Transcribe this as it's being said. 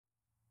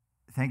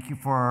Thank you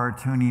for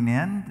tuning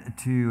in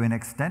to an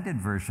extended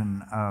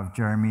version of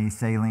Jeremy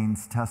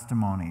Salleng's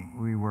testimony.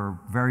 We were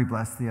very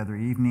blessed the other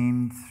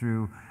evening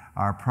through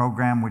our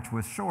program, which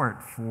was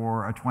short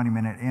for a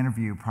 20-minute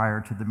interview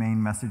prior to the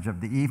main message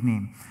of the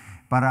evening.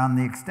 But on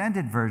the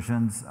extended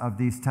versions of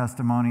these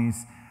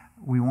testimonies,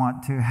 we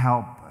want to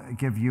help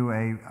give you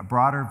a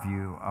broader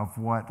view of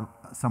what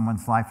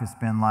someone's life has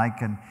been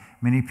like, and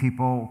many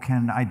people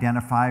can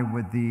identify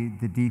with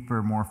the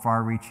deeper, more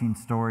far-reaching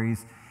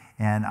stories.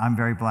 And I'm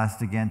very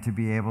blessed again to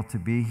be able to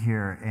be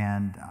here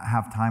and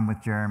have time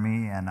with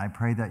Jeremy, and I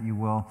pray that you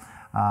will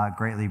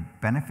greatly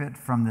benefit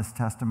from this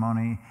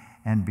testimony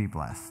and be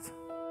blessed.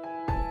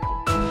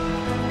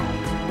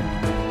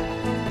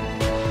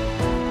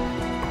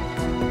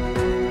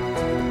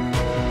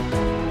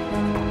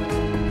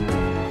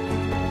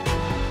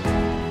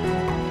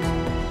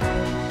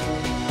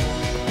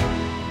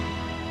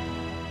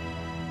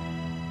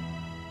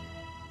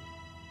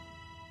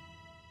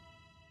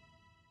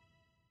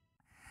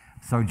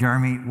 So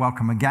Jeremy,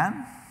 welcome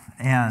again,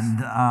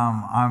 and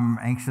I'm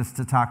anxious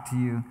to talk to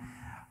you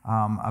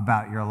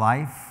about your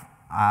life.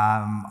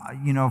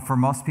 For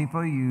most people,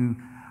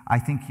 I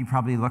think you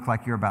probably look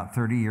like you're about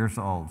 30 years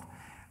old,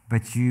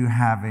 but you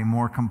have a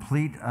more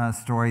complete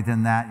story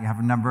than that. You have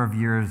a number of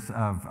years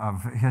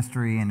of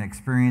history and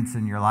experience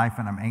in your life,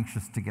 and I'm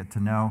anxious to get to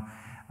know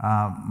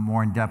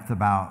more in depth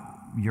about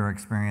your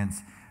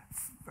experience.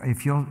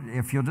 If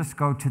you'll just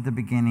go to the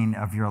beginning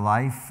of your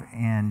life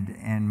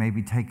and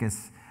maybe take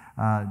us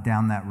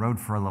down that road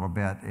for a little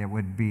bit, it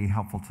would be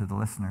helpful to the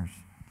listeners.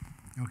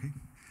 Okay.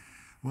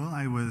 Well,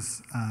 I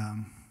was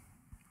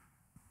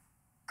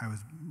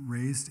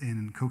raised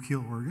in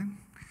Coquille, Oregon.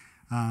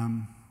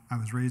 I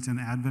was raised in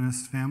an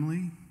Adventist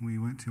family. We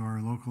went to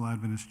our local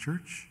Adventist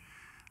church.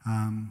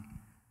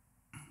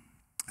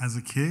 As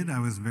a kid, I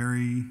was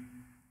very,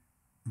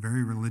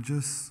 very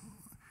religious.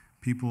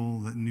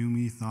 People that knew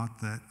me thought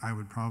that I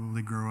would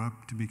probably grow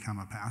up to become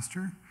a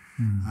pastor.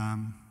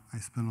 Mm. I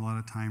spent a lot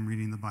of time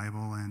reading the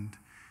Bible, and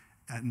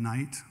at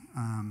night,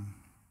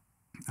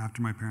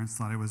 after my parents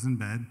thought I was in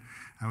bed,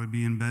 I would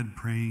be in bed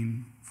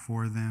praying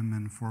for them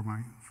and for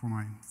my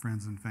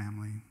friends and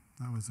family.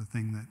 That was a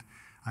thing that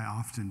I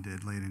often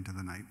did late into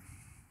the night.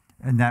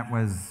 And that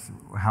was,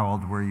 how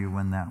old were you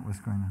when that was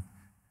going on?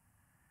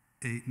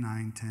 8,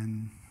 9,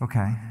 10.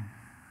 Okay.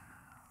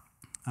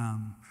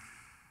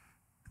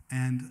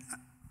 And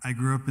I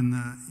grew up in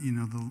the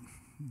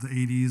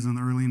 80s and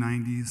the early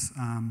 90s.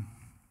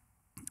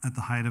 At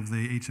the height of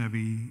the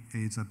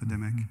HIV/AIDS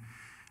epidemic,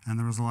 and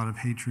there was a lot of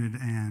hatred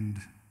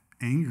and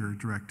anger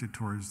directed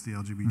towards the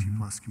LGBT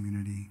plus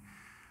community.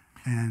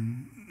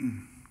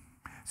 And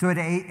so, at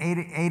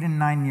eight and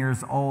 9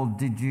 years old,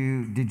 did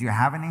you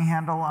have any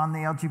handle on the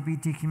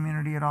LGBT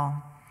community at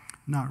all?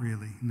 Not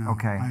really. No.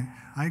 Okay.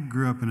 I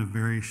grew up in a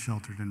very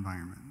sheltered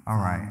environment. All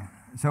right.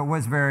 So it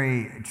was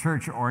very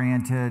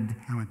church-oriented.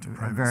 I went to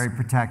private very school.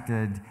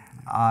 Protected.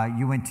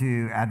 You went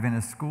to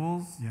Adventist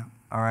schools. Yeah.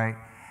 All right.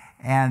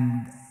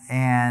 And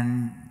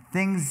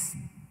things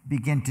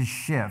begin to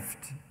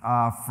shift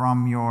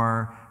from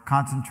your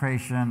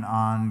concentration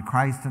on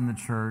Christ and the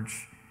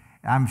church.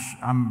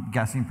 I'm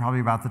guessing probably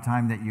about the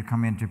time that you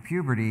come into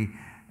puberty,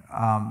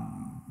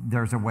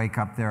 there's a wake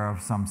up there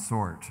of some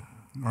sort,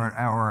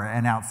 or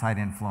an outside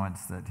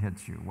influence that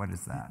hits you. What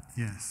is that?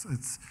 Yes,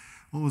 it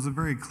was a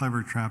very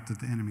clever trap that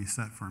the enemy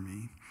set for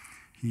me.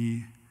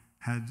 He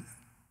had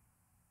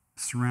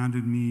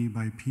surrounded me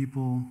by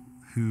people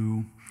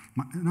who,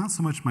 not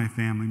so much my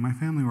family. My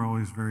family were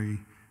always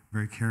very,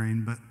 very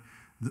caring, but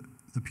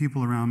the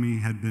people around me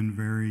had been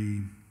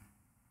very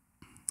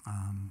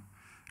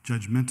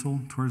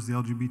judgmental towards the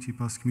LGBT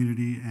plus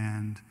community,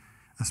 and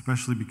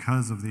especially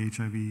because of the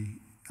HIV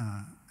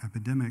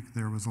epidemic,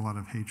 there was a lot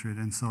of hatred.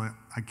 And so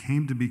I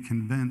came to be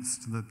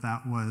convinced that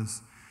that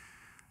was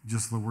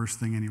just the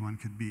worst thing anyone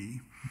could be.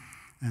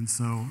 And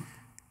so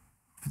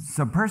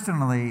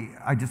personally,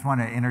 I just want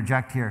to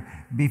interject here.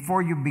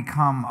 Before you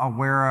become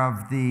aware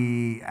of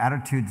the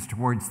attitudes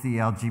towards the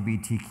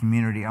LGBT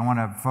community, I want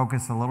to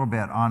focus a little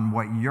bit on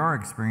what your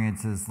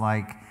experience is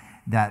like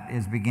that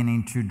is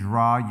beginning to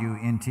draw you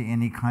into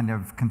any kind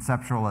of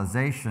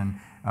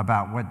conceptualization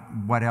about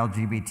what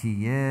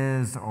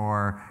LGBT is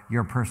or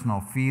your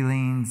personal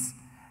feelings.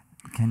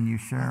 Can you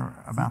share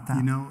about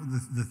that?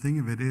 The thing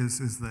of it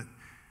is that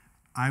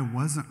I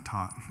wasn't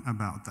taught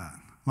about that.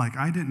 Like,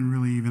 I didn't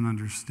really even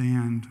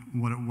understand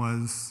what it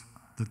was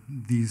that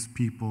these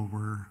people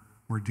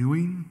were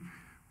doing,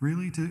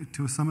 really,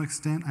 to some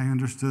extent. I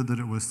understood that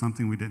it was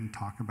something we didn't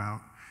talk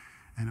about,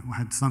 and it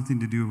had something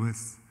to do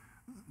with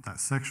that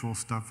sexual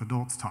stuff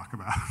adults talk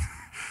about.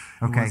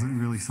 It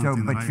wasn't really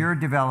something but you're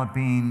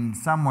developing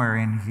somewhere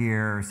in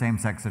here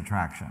same-sex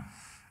attraction.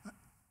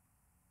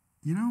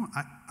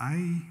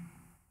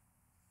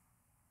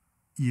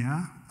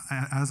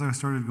 As I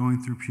started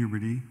going through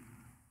puberty,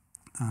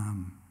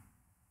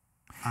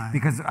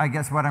 because I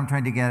guess what I'm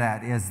trying to get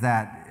at is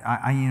that,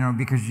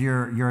 because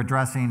you're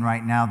addressing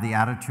right now the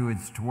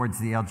attitudes towards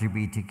the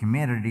LGBT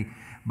community,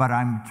 but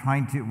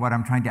what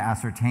I'm trying to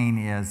ascertain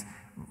is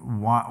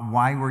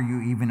why were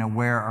you even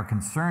aware or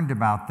concerned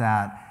about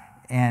that?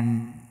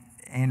 And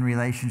in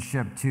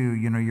relationship to,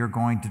 you're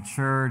going to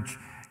church,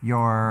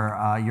 you're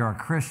a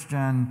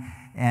Christian,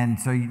 and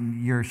so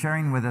you're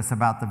sharing with us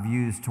about the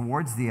views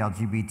towards the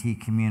LGBT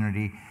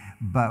community,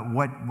 but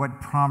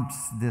what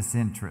prompts this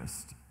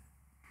interest?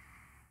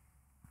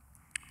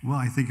 Well,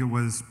 I think it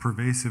was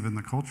pervasive in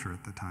the culture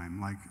at the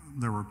time. Like,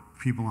 there were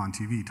people on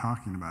TV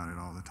talking about it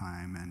all the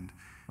time, and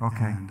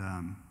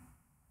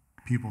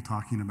people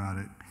talking about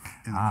it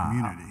in the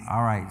community.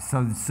 All right.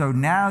 So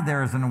now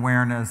there's an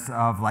awareness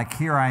of, like,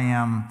 here I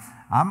am.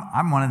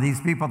 I'm one of these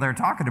people they're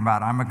talking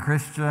about. I'm a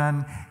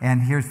Christian,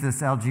 and here's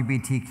this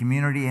LGBT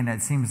community, and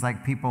it seems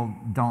like people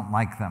don't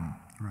like them.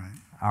 Right.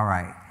 All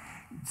right.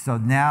 So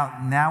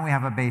now we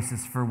have a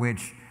basis for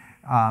which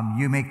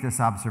you make this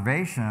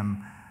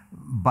observation,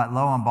 but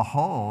lo and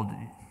behold,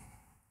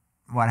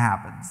 what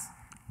happens?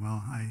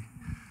 Well, I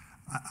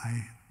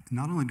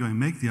not only do I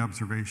make the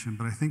observation,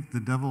 but I think the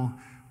devil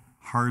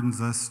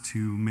hardens us to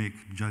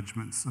make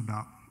judgments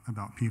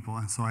about people.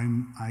 And so I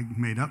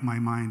made up my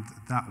mind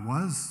that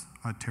was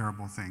a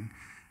terrible thing.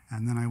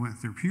 And then I went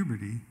through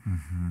puberty.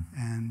 Mm-hmm.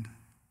 And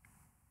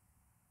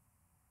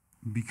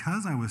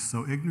because I was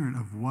so ignorant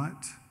of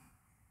what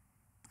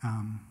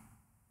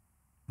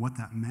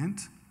that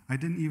meant, I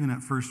didn't even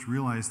at first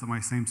realize that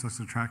my same-sex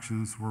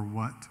attractions were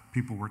what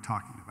people were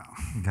talking about.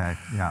 Okay,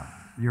 yeah.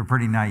 You're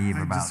pretty naive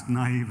I'm about it. just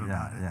naive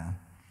about it. Yeah.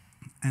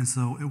 And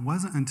so it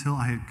wasn't until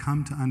I had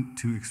come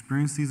to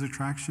experience these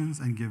attractions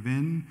and give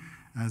in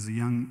as a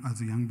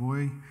young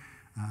boy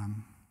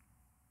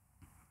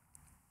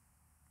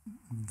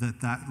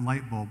that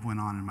light bulb went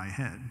on in my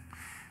head.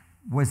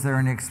 Was there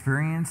an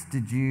experience?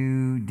 Did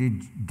you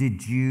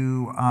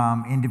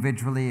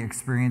individually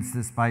experience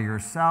this by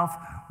yourself,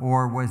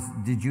 or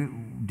did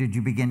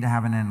you begin to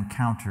have an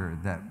encounter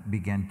that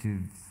began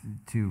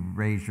to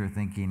raise your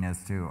thinking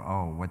as to,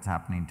 oh, what's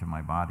happening to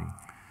my body?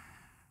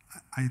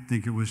 I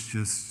think it was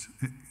just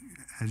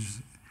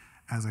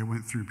as I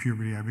went through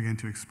puberty, I began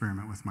to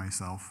experiment with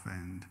myself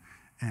and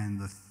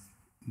the.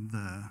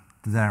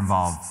 Does that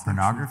involve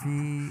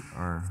pornography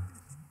or?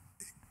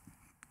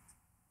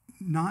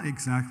 Not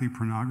exactly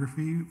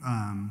pornography.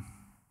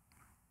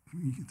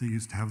 They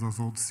used to have those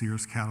old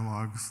Sears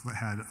catalogs that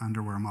had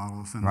underwear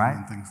models and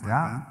things like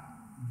that.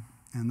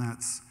 And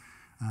that's,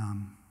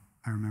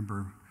 I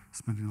remember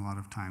spending a lot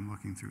of time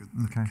looking through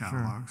the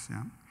catalogs. Sure.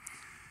 Yeah.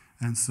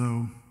 And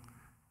so,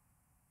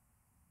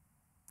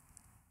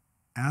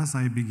 as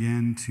I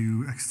began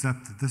to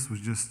accept that this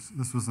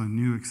was a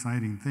new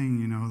exciting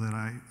thing, that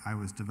I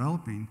was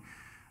developing,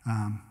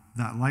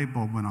 that light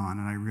bulb went on,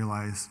 and I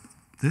realized,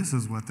 this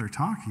is what they're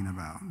talking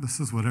about. This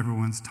is what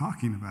everyone's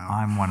talking about.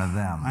 I'm one of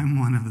them. I'm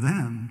one of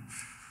them.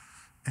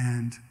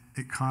 And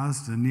it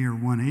caused a near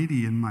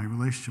 180 in my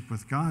relationship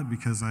with God,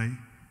 because I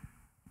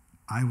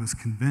was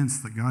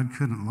convinced that God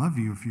couldn't love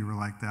you if you were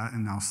like that,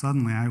 and now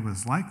suddenly I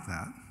was like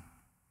that.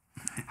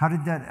 How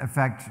did that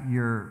affect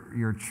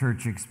your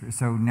church experience?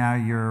 So now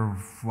you're,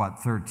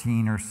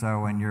 13 or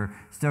so, and you're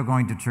still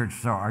going to church.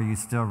 So are you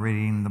still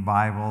reading the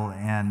Bible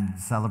and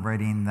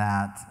celebrating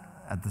that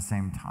at the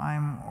same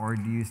time? Or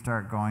do you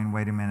start going,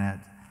 wait a minute,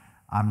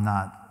 I'm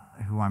not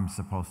who I'm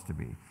supposed to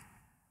be?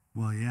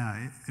 Well,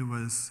 yeah,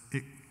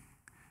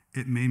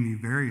 it made me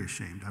very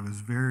ashamed. I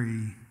was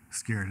very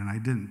scared, and I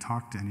didn't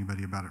talk to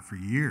anybody about it for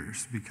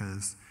years,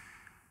 because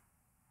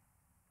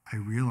I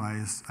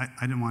realized I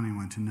didn't want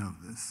anyone to know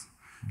this.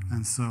 Mm-hmm.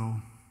 And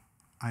so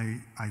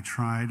I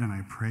tried and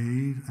I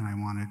prayed, and I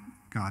wanted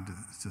God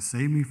to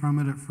save me from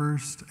it at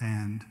first,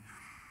 and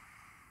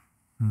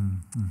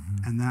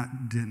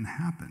that didn't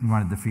happen. You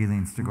wanted the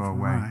feelings to go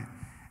away. Right.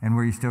 And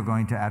were you still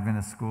going to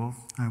Adventist schools?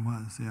 I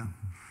was, yeah.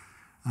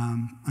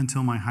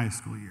 Until my high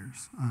school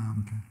years.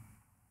 Okay.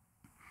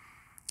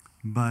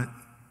 But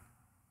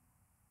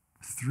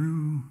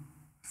through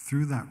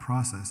that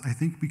process, I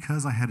think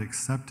because I had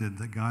accepted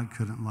that God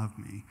couldn't love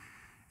me,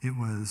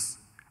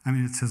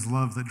 it's His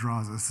love that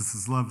draws us. It's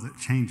His love that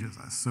changes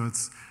us. So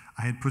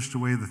I had pushed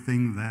away the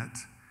thing that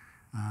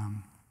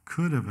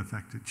could have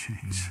affected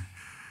change.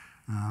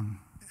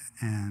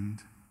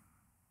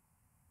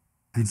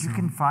 Did you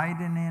confide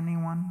in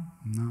anyone?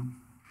 No.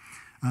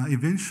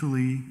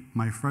 Eventually,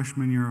 my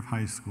freshman year of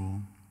high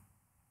school,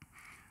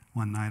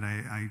 one night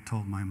I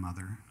told my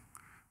mother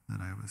that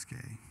I was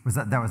gay.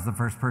 That was the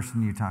first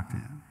person you talked to?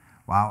 Yeah.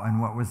 Wow,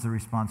 and what was the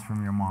response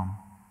from your mom?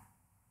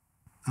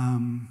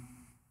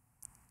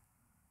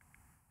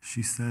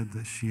 She said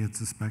that she had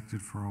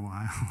suspected for a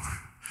while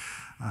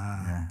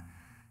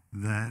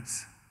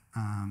that...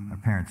 Our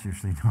parents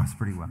usually know us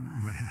pretty well.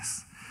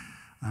 Yes.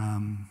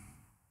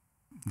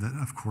 That,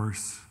 of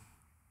course,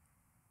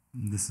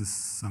 this is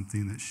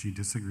something that she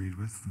disagreed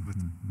with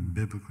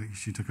biblically.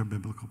 She took a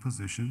biblical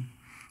position,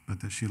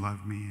 but that she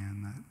loved me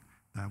and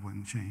that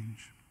wouldn't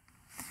change.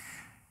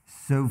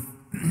 So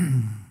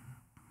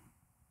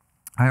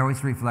I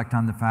always reflect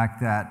on the fact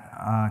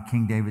that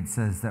King David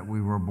says that we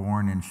were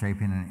born in shame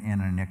and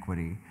in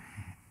iniquity.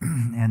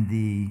 And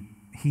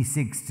he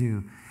seeks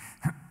to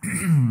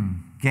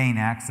gain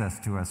access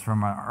to us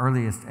from our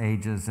earliest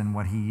ages, and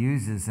what he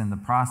uses in the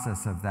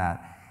process of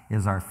that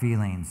is our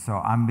feelings. So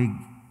I'm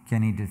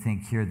beginning to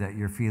think here that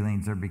your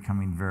feelings are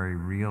becoming very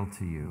real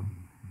to you.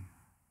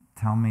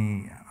 Tell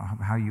me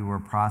how you were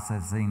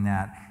processing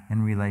that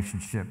in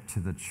relationship to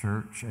the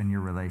church and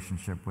your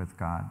relationship with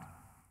God.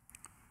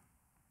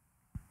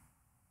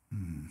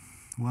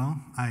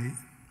 Well, I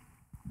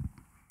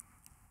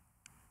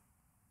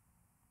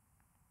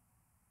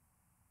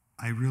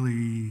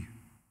really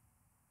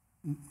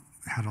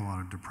had a lot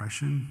of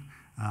depression.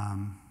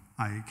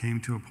 I came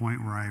to a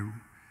point where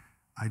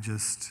I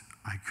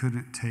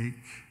couldn't take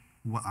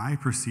what I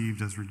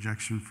perceived as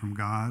rejection from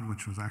God,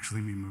 which was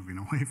actually me moving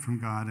away from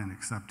God and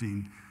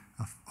accepting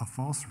a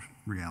false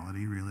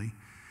reality, really.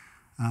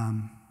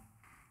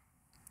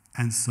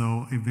 And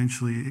so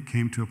eventually it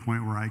came to a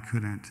point where I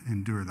couldn't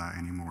endure that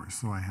anymore.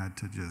 So I had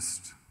to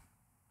just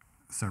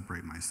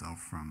separate myself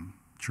from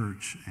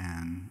church,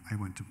 and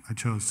I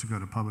chose to go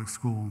to public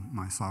school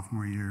my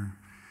sophomore year.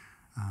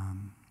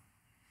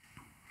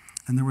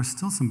 And there were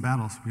still some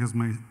battles because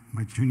my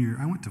junior year,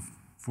 I went to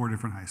 4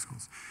 different high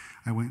schools.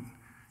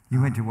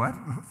 You went to what?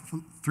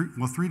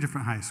 3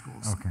 different high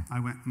schools. Okay.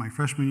 My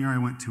freshman year, I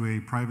went to a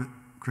private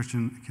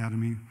Christian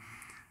academy.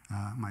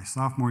 My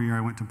sophomore year,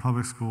 I went to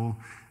public school,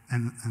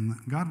 and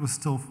God was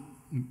still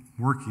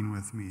working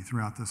with me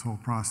throughout this whole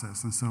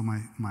process. And so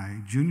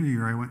my junior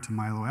year, I went to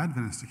Milo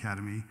Adventist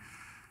Academy,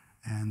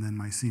 and then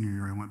my senior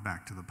year, I went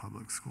back to the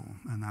public school.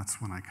 And that's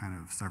when I kind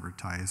of severed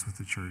ties with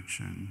the church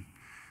and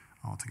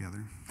all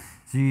together.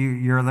 So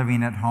you're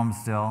living at home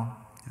still?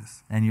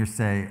 Yes. And you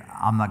say,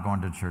 I'm not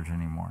going to church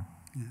anymore.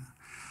 Yeah.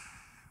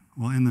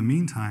 Well, in the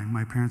meantime,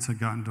 my parents had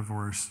gotten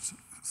divorced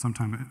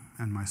sometime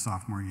in my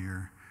sophomore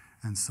year.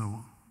 And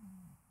so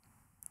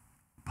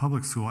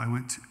public school, I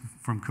went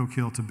from Coke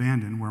Hill to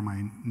Bandon, where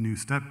my new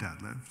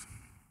stepdad lived.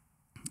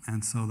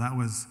 And so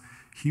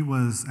he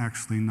was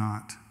actually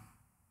not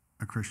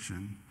a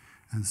Christian.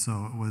 And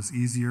so it was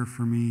easier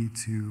for me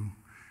to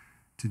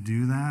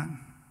do that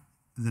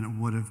than it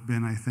would have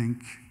been, I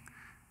think,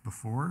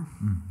 before.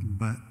 Mm-hmm.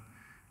 But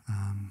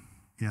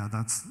yeah,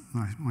 that's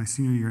my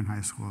senior year in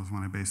high school is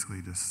when I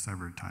basically just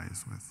severed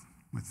ties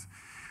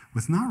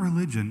with not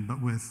religion, but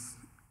with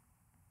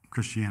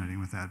Christianity,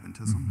 with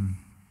Adventism.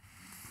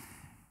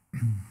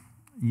 Mm-hmm.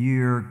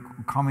 You're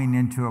coming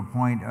into a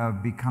point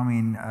of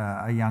becoming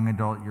a young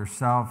adult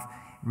yourself,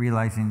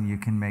 realizing you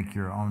can make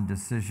your own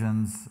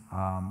decisions,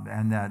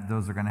 and that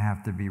those are going to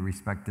have to be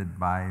respected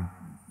by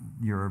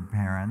your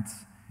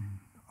parents.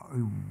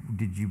 Mm-hmm.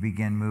 Did you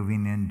begin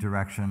moving in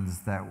directions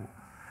that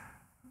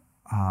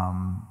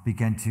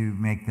begin to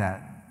make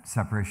that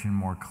separation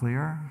more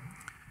clear?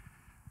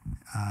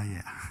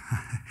 Yeah.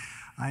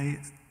 I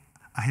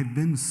had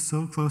been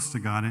so close to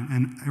God,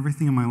 and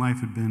everything in my life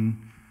had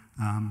been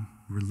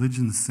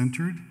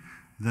religion-centered,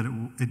 that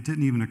it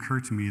didn't even occur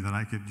to me that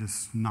I could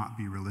just not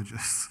be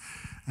religious.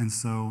 And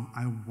so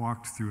I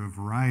walked through a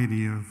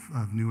variety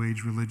of New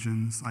Age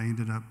religions. I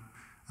ended up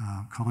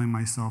calling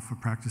myself a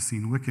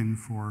practicing Wiccan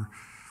for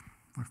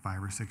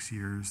 5 or 6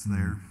 years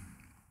there.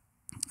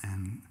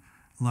 And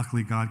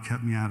luckily, God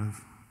kept me out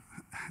of,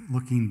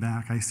 looking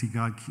back, I see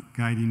God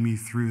guiding me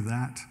through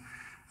that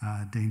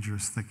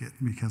dangerous thicket,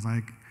 because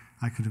I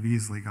could have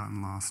easily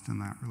gotten lost in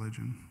that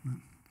religion. But,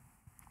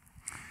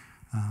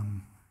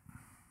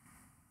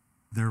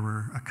 there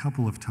were a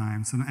couple of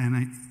times, and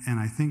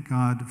I thank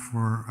God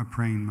for a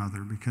praying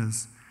mother,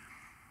 because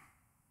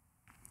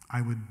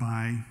I would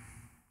buy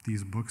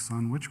these books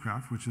on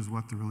witchcraft, which is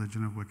what the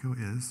religion of Wicca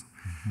is,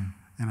 mm-hmm.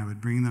 and I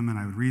would bring them and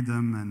I would read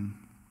them, and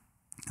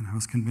I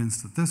was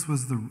convinced that this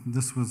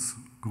was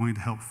going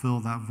to help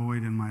fill that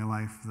void in my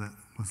life that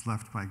was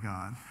left by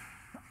God.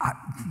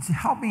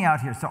 Help me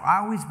out here. So I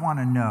always want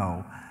to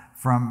know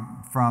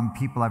from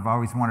people, I've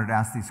always wanted to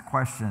ask these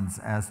questions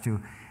as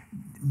to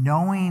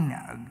knowing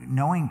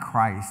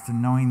Christ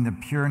and knowing the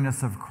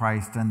pureness of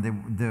Christ and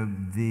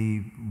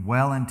the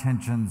well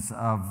intentions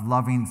of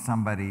loving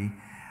somebody.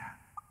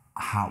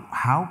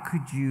 How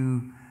could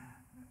you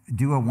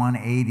do a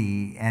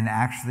 180 and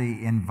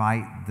actually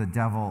invite the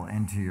devil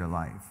into your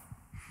life?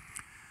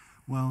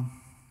 Well,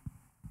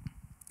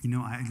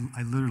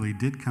 I literally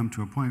did come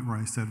to a point where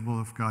I said, well,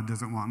 if God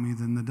doesn't want me,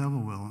 then the devil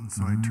will. And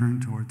so I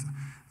turned towards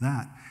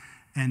that.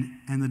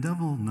 And the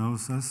devil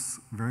knows us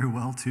very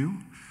well, too.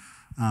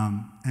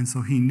 And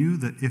so he knew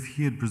that if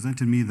he had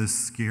presented me this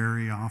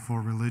scary, awful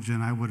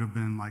religion, I would have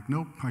been like,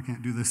 nope, I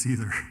can't do this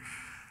either.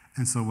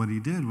 And so what he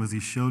did was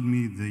he showed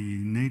me the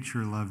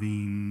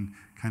nature-loving,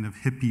 kind of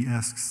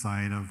hippie-esque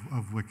side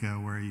of Wicca,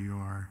 where you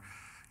are,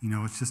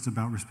 it's just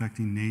about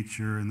respecting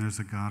nature, and there's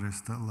a goddess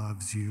that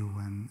loves you,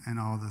 and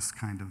all this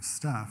kind of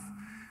stuff.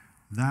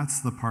 That's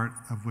the part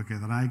of Wicca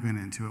that I went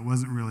into. It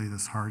wasn't really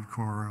this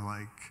hardcore,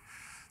 like,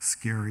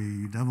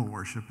 scary devil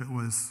worship. It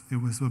was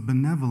a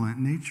benevolent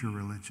nature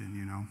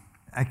religion,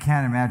 I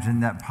can't imagine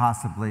that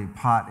possibly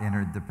pot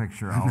entered the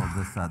picture all of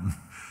a sudden.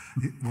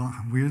 Well,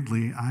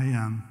 weirdly,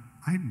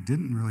 I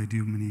didn't really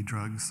do many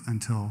drugs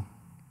until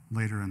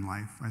later in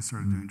life. I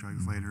started doing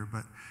drugs later,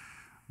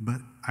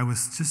 But I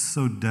was just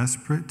so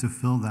desperate to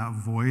fill that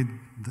void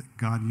that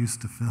God used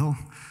to fill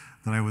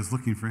that I was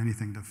looking for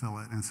anything to fill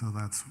it. And so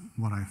that's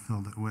what I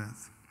filled it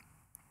with.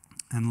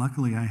 And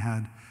luckily I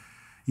had,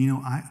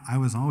 I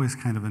was always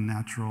kind of a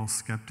natural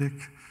skeptic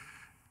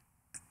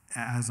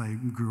as I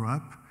grew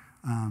up,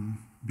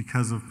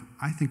 because of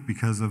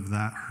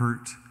that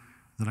hurt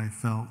that I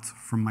felt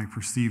from my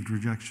perceived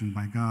rejection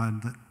by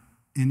God, that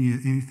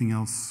anything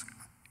else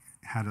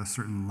had a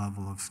certain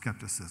level of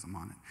skepticism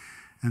on it.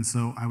 And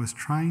so I was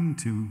trying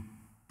to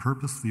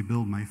purposely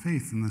build my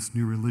faith in this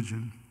new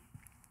religion.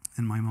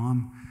 And my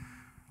mom,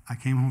 I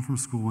came home from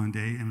school one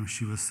day, and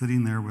she was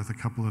sitting there with a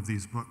couple of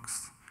these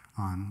books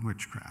on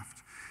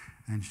witchcraft.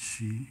 And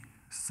she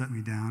set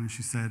me down, and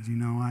she said,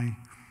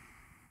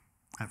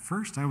 at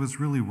first I was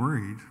really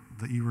worried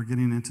that you were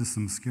getting into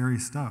some scary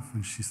stuff.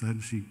 And she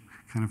said, she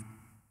kind of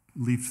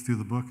leafed through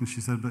the book, and she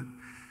said, but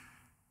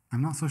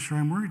I'm not so sure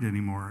I'm worried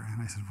anymore.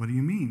 And I said, what do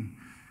you mean?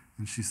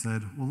 And she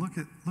said, well, look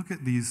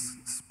at these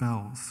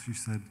spells. She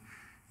said,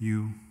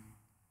 you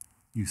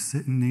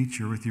sit in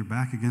nature with your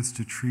back against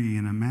a tree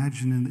and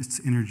imagine its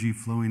energy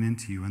flowing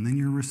into you, and then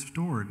you're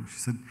restored. She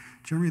said,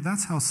 Jeremy,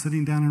 that's how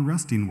sitting down and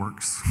resting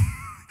works.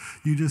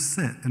 You just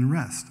sit and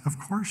rest. Of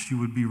course you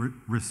would be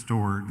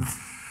restored.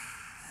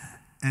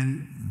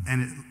 And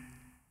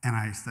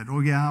I said,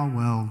 oh yeah,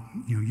 well,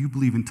 you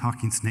believe in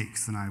talking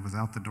snakes. And I was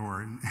out the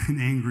door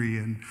and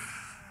angry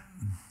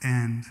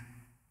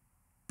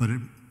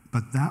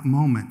but that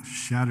moment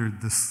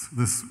shattered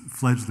this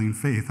fledgling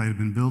faith I had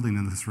been building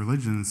in this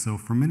religion. And so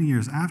for many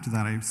years after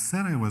that, I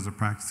said I was a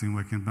practicing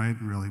Wiccan, but I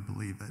didn't really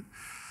believe it.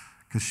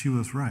 Because she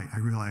was right. I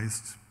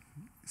realized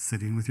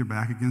sitting with your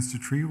back against a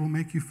tree will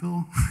make you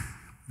feel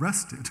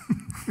rested.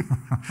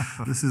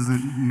 This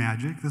isn't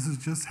magic. This is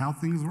just how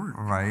things work.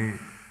 Right.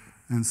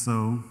 And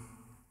so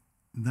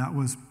that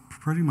was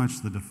pretty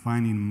much the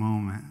defining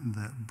moment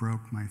that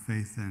broke my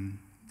faith in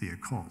the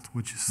occult,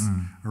 which is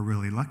a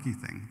really lucky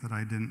thing that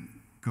I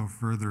didn't go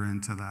further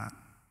into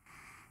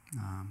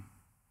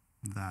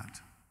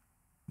that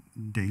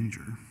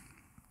danger.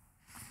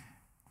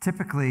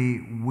 Typically,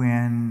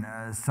 when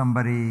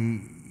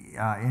somebody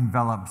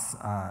envelops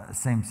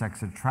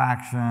same-sex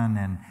attraction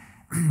and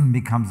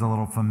becomes a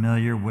little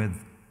familiar with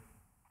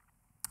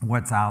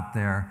what's out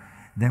there,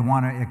 they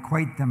want to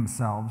equate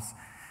themselves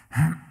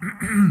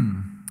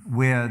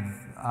with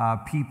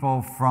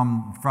people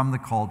from the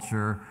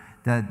culture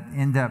that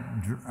end up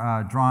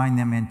drawing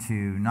them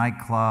into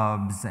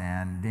nightclubs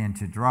and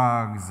into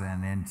drugs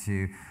and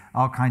into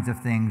all kinds of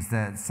things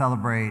that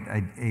celebrate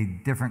a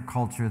different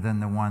culture than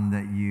the one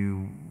that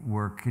you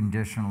were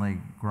conditionally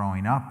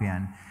growing up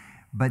in.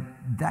 But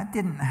that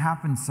didn't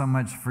happen so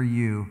much for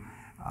you.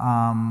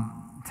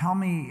 Tell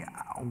me,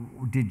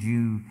 did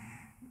you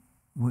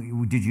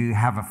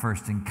have a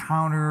first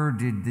encounter?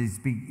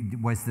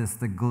 Was this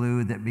the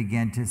glue that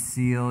began to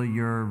seal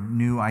your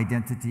new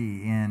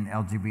identity in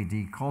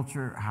LGBT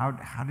culture?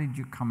 How did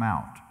you come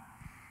out?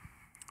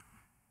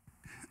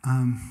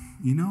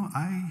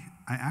 I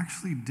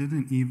actually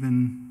didn't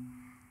even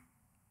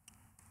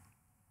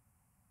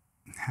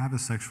have a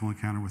sexual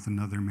encounter with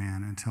another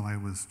man until I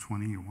was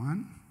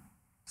 21,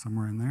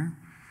 somewhere in there.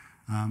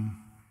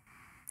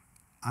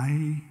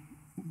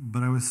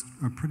 But I was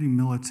a pretty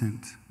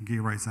militant gay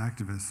rights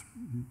activist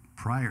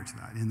prior to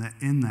that.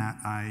 In that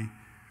I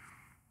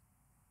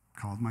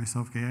called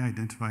myself gay, I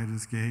identified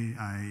as gay,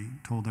 I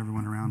told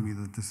everyone around me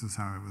that this is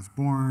how I was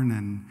born,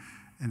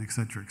 and et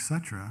cetera, et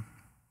cetera.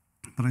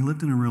 But I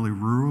lived in a really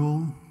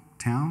rural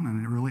town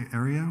and a really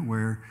area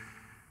where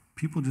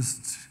people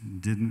just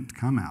didn't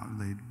come out.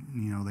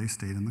 They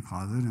stayed in the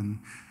closet,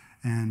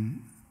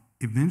 and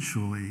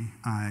eventually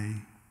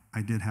I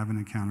did have an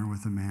encounter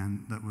with a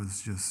man that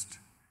was just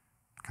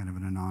kind of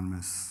an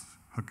anonymous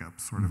hookup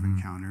sort of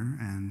encounter,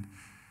 and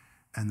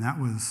that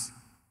was,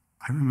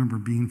 I remember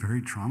being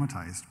very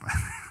traumatized by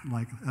that.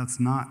 Like,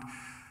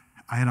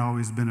 I had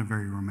always been a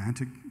very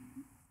romantic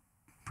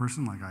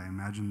person. Like, I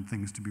imagined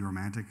things to be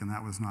romantic, and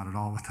that was not at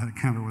all what that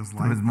encounter was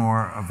like. It was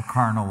more of a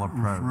carnal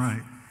approach.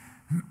 Right.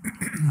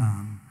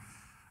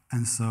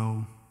 And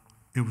so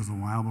it was a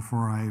while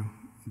before I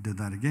did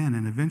that again,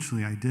 and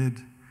eventually I did.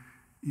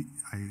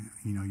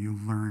 You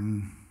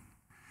learn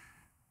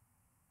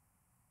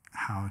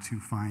how to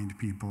find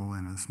people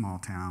in a small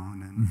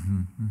town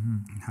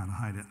and how to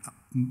hide it.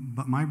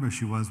 But my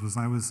issue was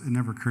it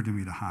never occurred to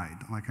me to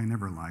hide. Like, I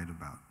never lied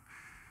about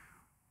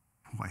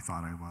who I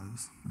thought I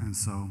was. And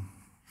so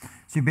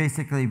you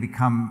basically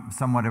become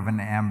somewhat of an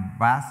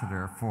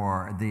ambassador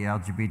for the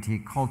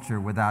LGBT culture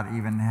without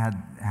even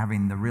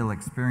having the real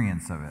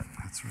experience of it.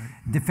 That's right.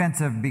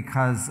 Defensive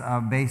because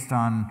based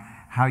on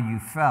how you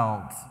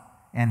felt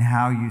and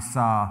how you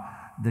saw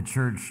the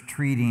church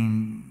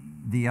treating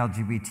the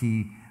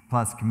LGBT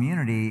plus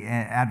community,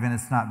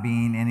 Adventists not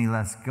being any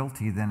less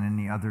guilty than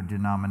any other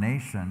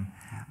denomination.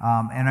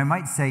 And I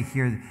might say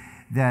here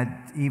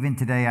that even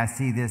today I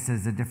see this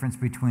as a difference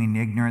between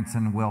ignorance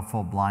and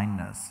willful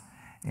blindness.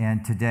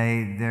 And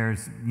today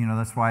there's,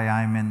 that's why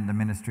I'm in the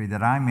ministry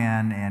that I'm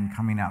in, and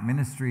Coming Out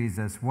Ministries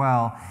as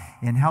well,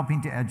 in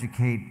helping to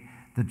educate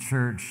the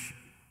church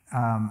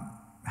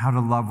how to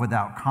love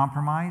without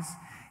compromise,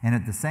 and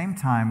at the same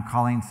time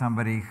calling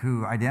somebody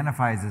who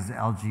identifies as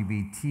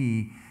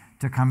LGBT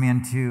to come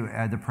into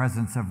the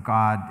presence of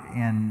God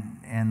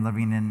and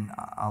living in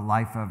a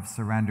life of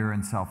surrender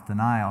and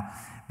self-denial.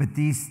 But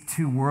these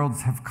two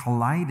worlds have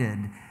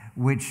collided,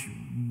 which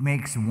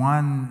makes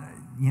one,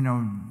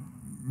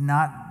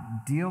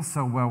 not deal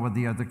so well with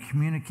the other,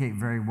 communicate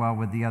very well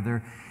with the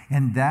other.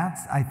 And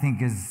that, I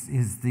think,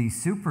 is the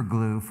super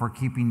glue for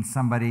keeping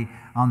somebody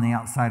on the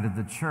outside of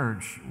the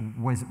church.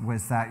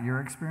 Was that your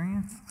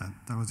experience?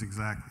 That was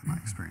exactly my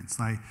experience.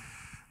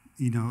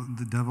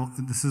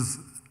 This is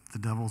the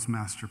devil's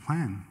master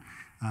plan.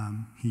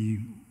 He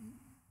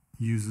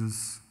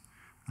uses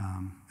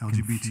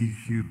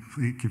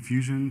LGBTQ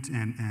confusion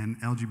and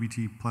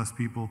LGBT plus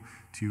people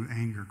to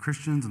anger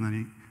Christians, and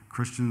then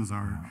Christians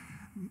are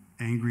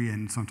angry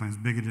and sometimes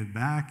bigoted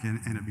back,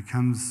 and it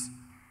becomes,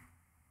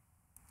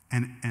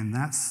 and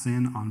that's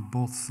sin on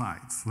both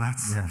sides.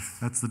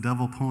 That's the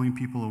devil pulling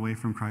people away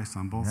from Christ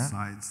on both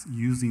sides,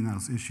 using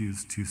those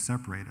issues to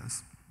separate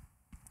us.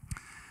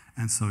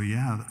 And so,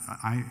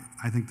 I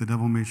think the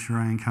devil made sure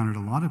I encountered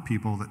a lot of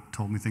people that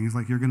told me things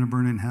like, you're going to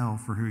burn in hell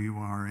for who you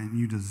are, and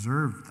you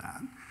deserve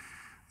that.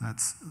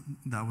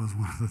 That was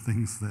one of the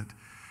things that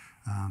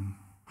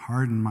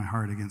hardened my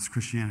heart against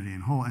Christianity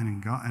and whole,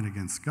 and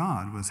against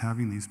God, was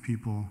having these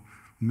people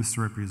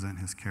misrepresent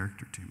his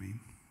character to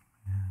me.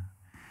 Yeah.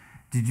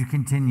 Did you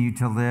continue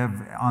to live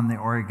on the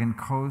Oregon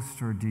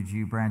coast, or did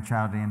you branch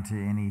out into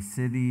any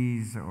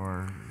cities?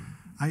 Or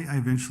I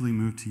eventually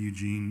moved to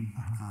Eugene.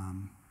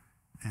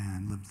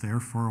 And lived there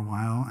for a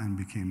while and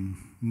became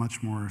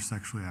much more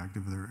sexually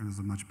active there. It was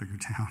a much bigger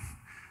town.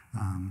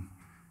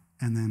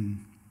 And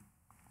then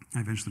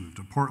I eventually moved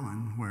to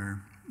Portland,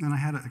 and I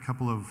had a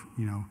couple of,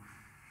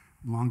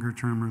 longer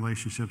term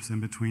relationships in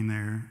between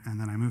there. And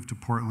then I moved to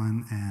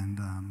Portland,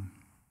 and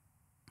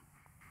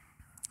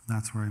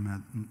that's where I met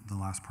the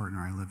last partner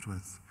I lived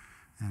with.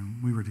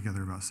 And we were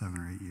together about 7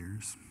 or 8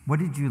 years. What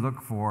did you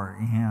look for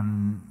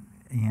in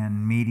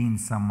meeting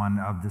someone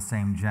of the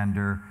same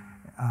gender?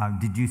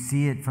 Did you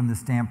see it from the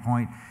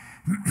standpoint,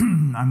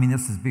 I mean,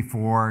 this is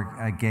before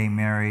gay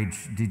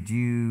marriage. Did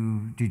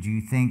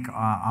you think,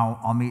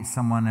 I'll meet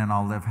someone and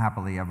I'll live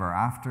happily ever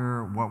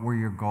after? What were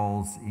your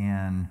goals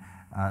in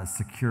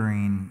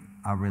securing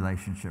a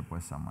relationship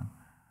with someone?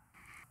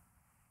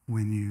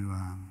 When you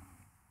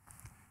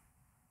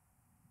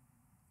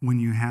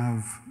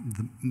have,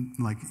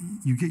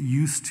 you get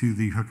used to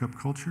the hookup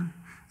culture,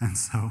 and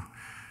so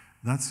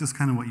that's just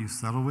kind of what you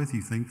settle with.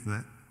 You think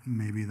that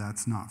maybe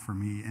that's not for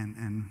me,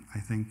 and I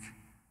think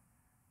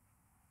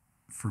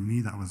for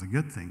me that was a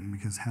good thing,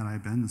 because had I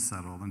been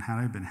settled and had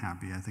I been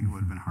happy, I think it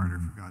would have been harder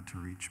for God to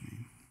reach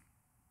me.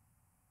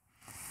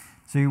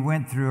 So you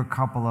went through a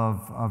couple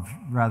of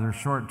rather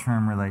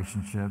short-term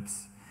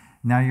relationships.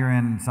 Now you're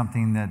in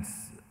something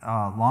that's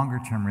a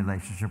longer-term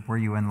relationship. Were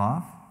you in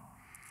love?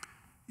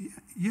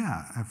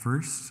 Yeah, at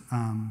first.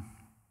 I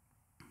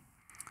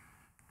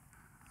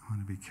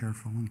want to be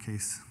careful in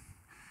case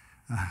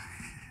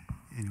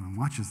anyone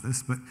watches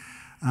this, but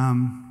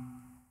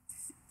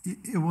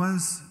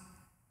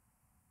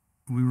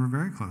we were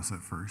very close at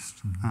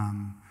first.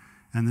 And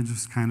then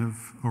just kind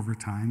of over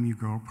time, you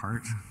grow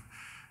apart.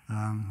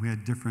 We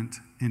had different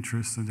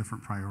interests and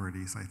different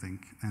priorities, I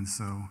think. And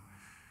so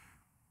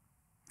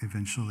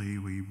eventually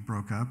we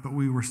broke up, but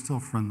we were still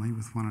friendly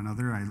with one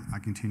another. I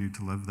continued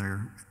to live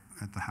there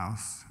at the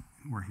house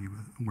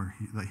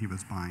that he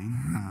was buying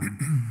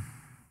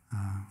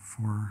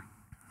for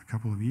a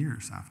couple of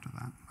years after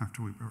that.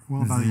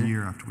 About a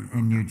year after we broke up.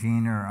 In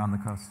Eugene or on the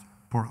coast?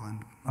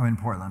 Portland. Oh, in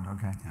Portland,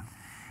 okay. Yeah.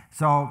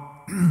 So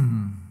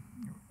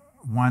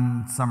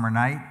one summer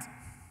night,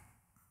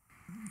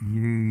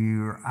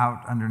 you're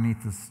out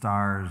underneath the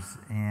stars,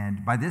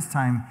 and by this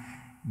time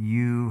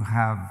you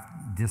have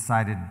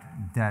decided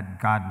that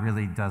God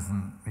really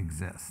doesn't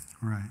exist.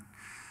 Right.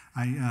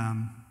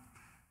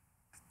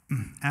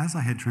 As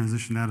I had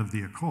transitioned out of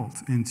the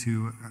occult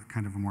into a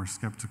kind of a more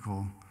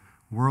skeptical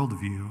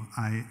worldview,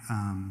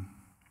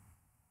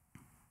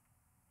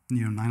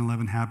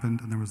 9/11 happened,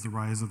 and there was the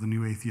rise of the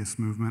new atheist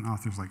movement,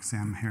 authors like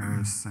Sam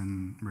Harris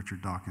and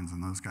Richard Dawkins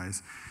and those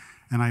guys.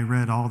 And I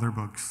read all their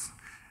books.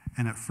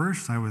 And at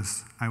first I read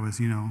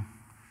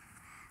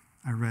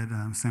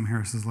Sam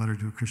Harris's Letter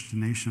to a Christian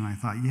Nation, and I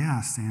thought,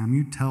 yeah, Sam,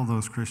 you tell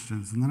those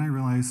Christians. And then I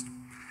realized,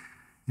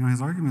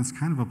 his arguments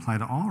kind of apply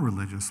to all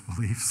religious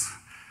beliefs.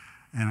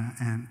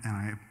 And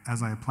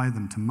as I applied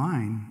them to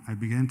mine, I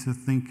began to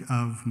think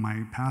of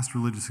my past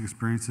religious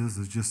experiences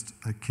as just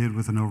a kid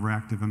with an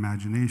overactive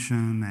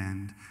imagination,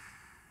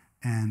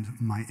 and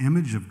my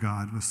image of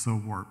God was so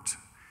warped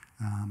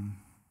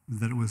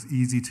that it was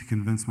easy to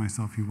convince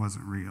myself he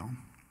wasn't real.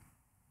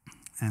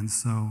 And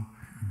so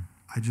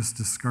I just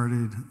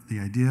discarded the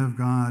idea of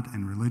God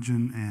and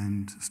religion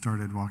and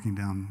started walking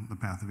down the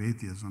path of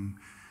atheism,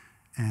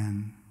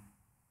 and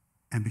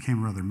became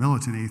a rather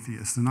militant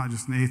atheist, and not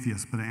just an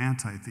atheist, but an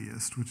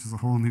anti-theist, which is a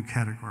whole new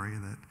category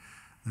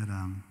that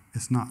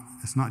it's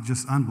not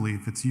just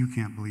unbelief, it's you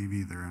can't believe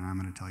either, and I'm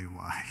going to tell you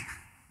why.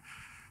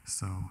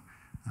 So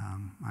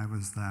I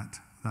was that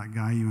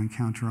guy you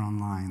encounter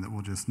online that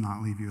will just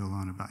not leave you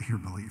alone about your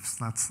beliefs.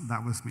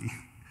 That was me.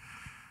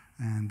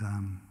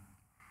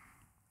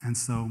 And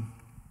so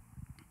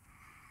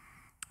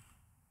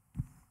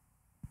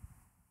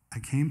I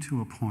came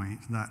to a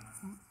point that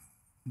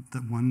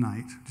one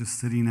night, just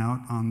sitting out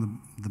on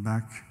the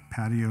back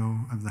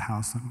patio of the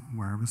house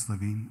where I was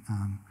living,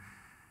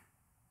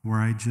 where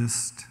I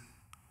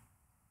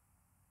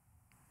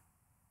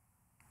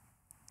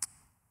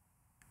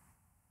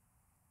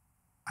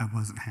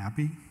wasn't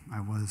happy. I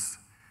was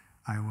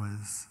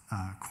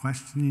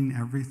questioning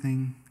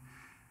everything,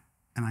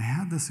 and I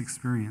had this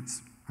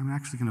experience. I'm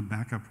actually going to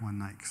back up one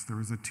night because there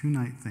was a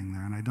 2-night thing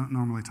there, and I don't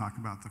normally talk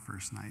about the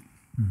first night.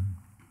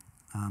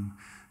 Mm-hmm.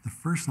 The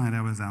first night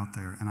I was out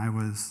there, and I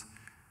was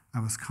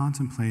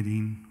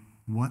contemplating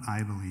what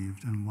I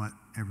believed and what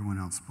everyone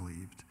else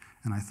believed,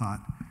 and I thought,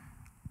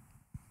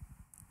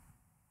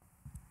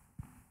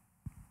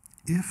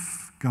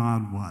 if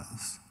God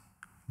was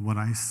what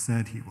I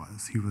said he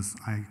was,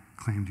 I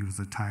claimed he was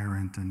a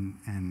tyrant and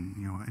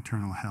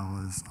eternal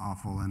hell is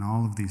awful and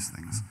all of these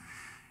things.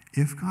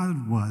 If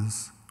God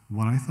was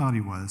what I thought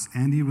he was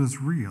and he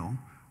was real,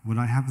 would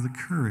I have the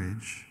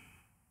courage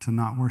to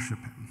not worship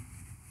him?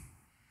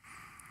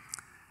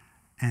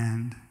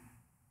 And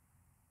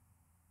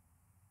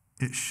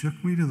it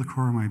shook me to the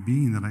core of my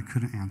being that I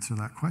couldn't answer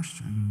that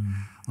question.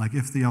 Like,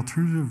 if the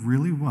alternative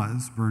really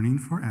was burning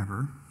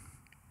forever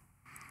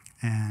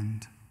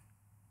and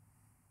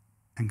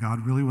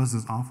God really was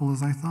as awful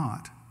as I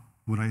thought,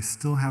 would I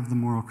still have the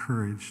moral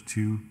courage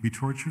to be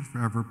tortured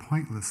forever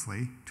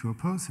pointlessly to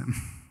oppose him?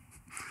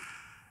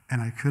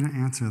 And I couldn't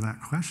answer that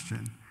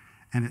question.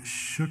 And it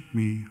shook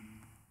me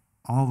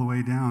all the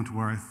way down to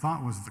where I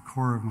thought was the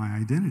core of my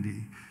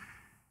identity.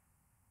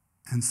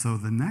 And so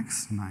the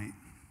next night,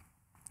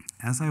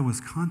 as I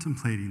was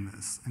contemplating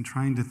this and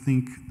trying to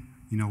think,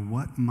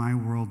 what my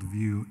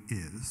worldview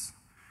is,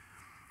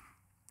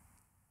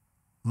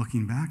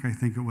 looking back, I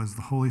think it was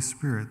the Holy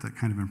Spirit that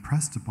kind of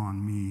impressed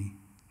upon me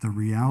the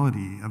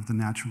reality of the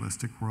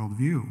naturalistic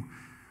worldview.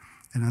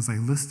 And as I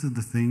listed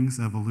the things,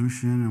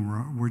 evolution,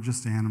 and we're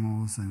just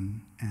animals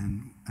and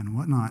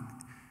whatnot,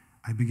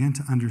 I began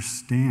to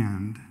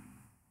understand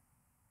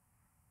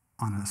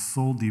on a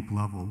soul deep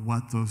level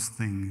what those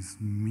things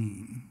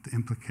mean, the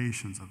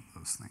implications of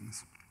those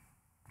things,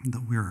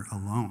 that we're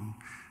alone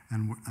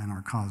and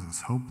our cause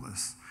is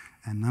hopeless,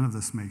 and none of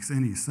this makes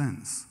any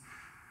sense.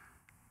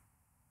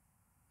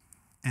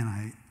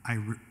 And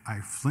I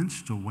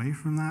flinched away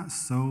from that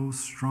so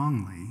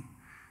strongly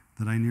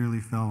that I nearly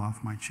fell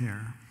off my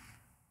chair.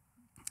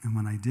 And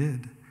when I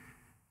did,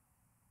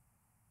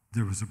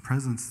 there was a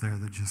presence there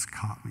that just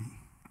caught me.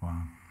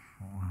 Wow.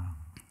 Wow.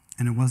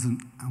 And it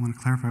wasn't, I want to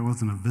clarify, it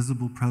wasn't a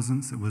visible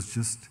presence,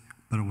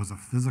 but it was a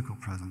physical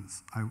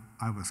presence.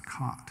 I was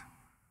caught.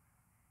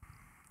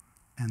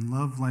 And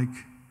love like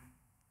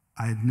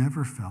I had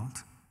never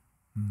felt,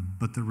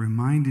 but that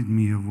reminded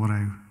me of what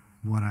I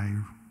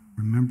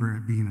remember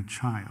it being a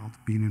child,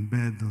 being in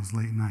bed those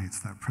late nights,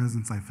 that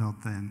presence I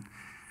felt then.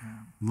 Yeah.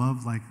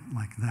 Love like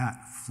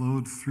that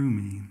flowed through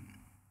me,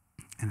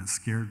 and it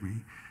scared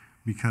me,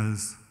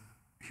 because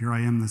here I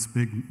am, this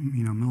big,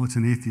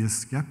 militant atheist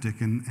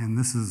skeptic, and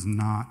this is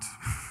not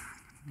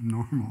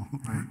normal,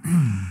 right?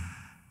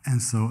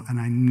 And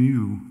I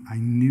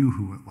knew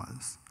who it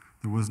was.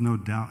 There was no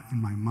doubt in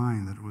my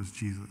mind that it was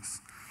Jesus.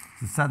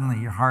 So suddenly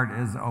your heart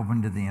is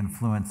open to the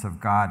influence of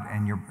God,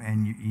 and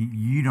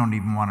you don't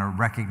even want to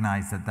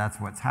recognize that that's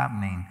what's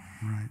happening.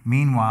 Right.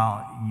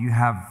 Meanwhile, you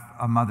have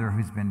a mother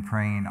who's been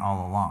praying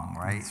all along,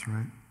 right? That's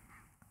right.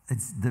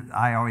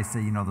 I always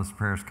say, those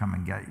prayers come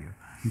and get you.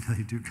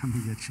 They do come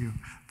and get you,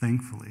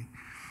 thankfully.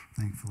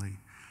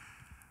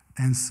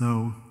 And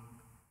so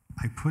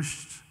I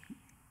pushed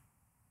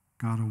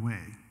God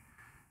away,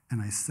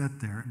 and I sat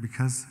there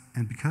because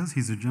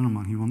he's a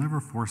gentleman, he will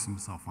never force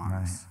himself on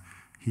us.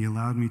 He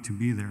allowed me to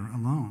be there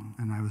alone,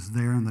 and I was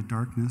there in the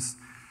darkness,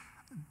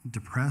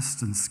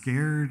 depressed and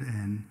scared,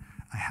 and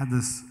I had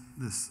this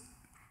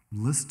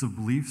list of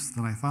beliefs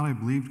that I thought I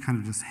believed kind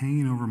of just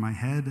hanging over my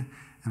head,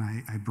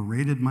 and I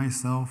berated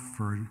myself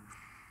for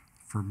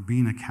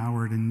being a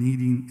coward and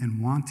needing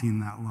and wanting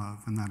that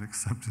love and that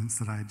acceptance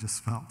that I had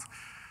just felt.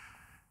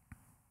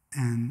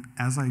 And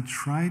as I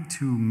tried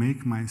to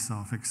make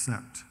myself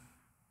accept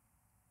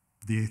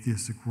the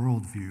atheistic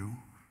worldview,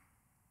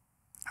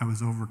 I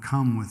was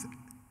overcome with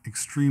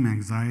extreme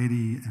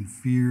anxiety and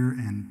fear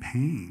and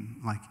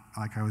pain,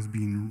 like I was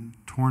being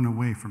torn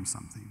away from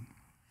something.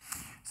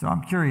 So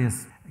I'm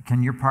curious,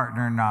 can your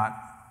partner not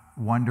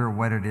wonder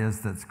what it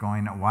is that's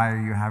going on? Why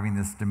are you having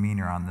this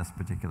demeanor on this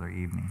particular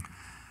evening?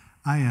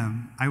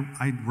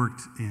 I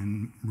worked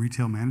in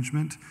retail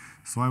management,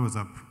 so I was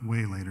up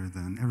way later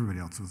than everybody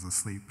else was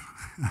asleep.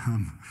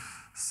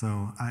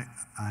 So I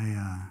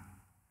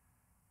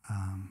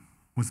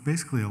was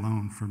basically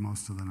alone for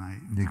most of the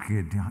night. You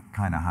could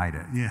kind of hide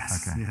it.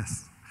 Yes, okay.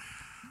 Yes.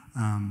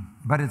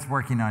 But it's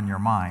working on your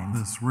mind.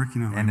 It's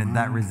working on my mind. And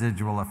that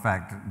residual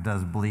effect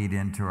does bleed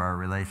into our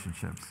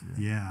relationships.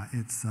 Yeah,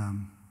 it's,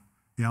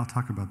 I'll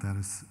talk about that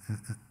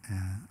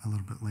a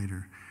little bit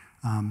later.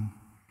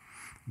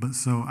 But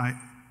so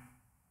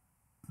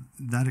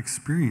that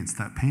experience,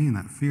 that pain,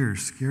 that fear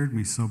scared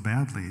me so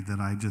badly that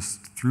I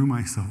just threw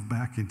myself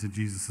back into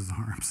Jesus'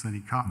 arms, and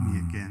he caught me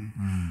again.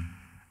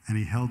 And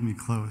he held me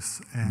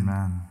close. And,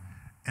 Amen.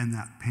 And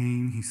that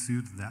pain, he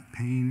soothed that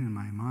pain in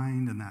my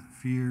mind and that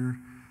fear.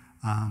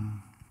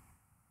 And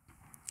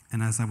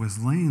as I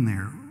was laying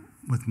there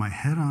with my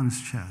head on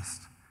his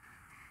chest,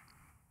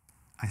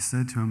 I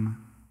said to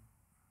him,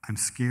 I'm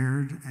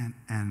scared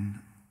and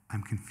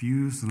I'm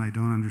confused and I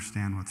don't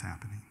understand what's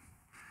happening.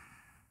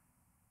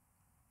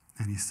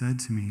 And he said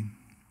to me,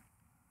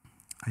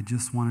 I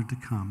just wanted to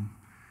come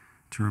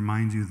to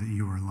remind you that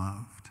you are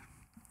loved.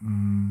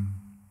 And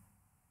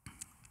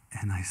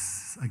I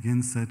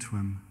again said to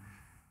him,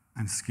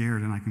 I'm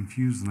scared and I'm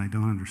confused and I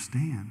don't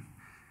understand.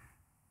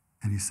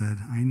 And he said,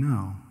 I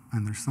know,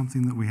 and there's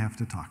something that we have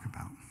to talk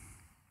about.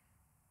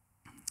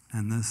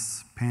 And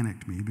this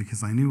panicked me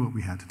because I knew what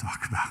we had to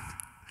talk about.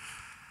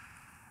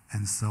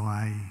 And so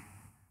I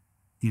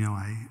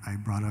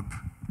brought up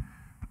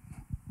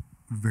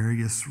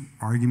various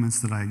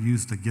arguments that I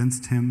used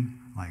against him,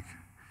 like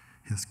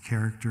his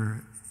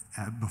character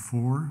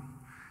before,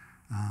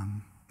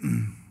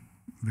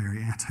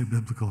 very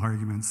anti-biblical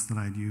arguments that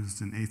I'd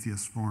used in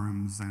atheist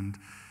forums, and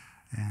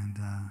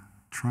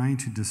trying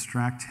to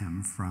distract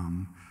him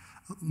from,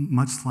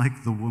 much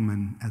like the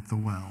woman at the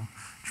well,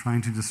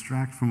 trying to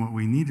distract from what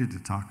we needed to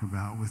talk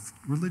about with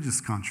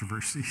religious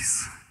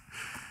controversies.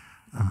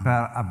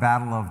 A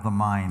battle of the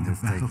mind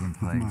is taking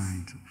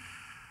place.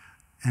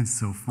 And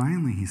so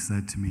finally he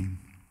said to me,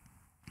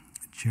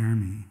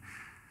 Jeremy,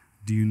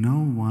 do you know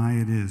why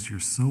it is you're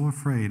so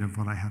afraid of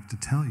what I have to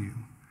tell you?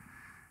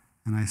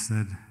 And I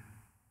said,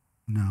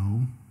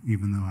 no,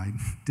 even though I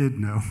did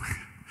know.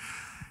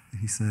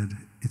 He said,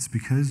 it's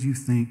because you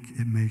think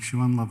it makes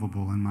you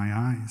unlovable in my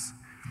eyes.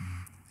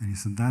 And he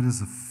said, that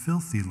is a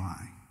filthy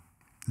lie.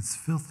 It's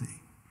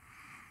filthy.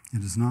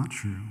 It is not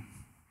true.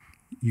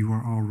 You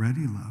are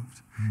already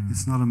loved.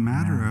 It's not a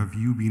matter of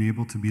you being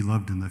able to be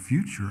loved in the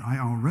future. I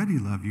already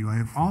love you. I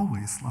have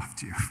always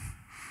loved you.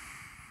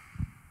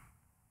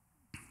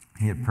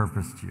 He had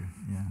purposed you.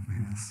 Yeah.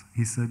 Yes.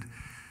 He said,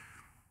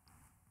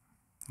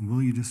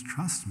 will you just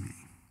trust me?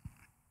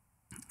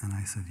 And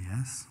I said,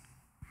 yes.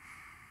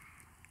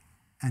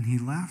 And he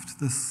laughed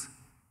this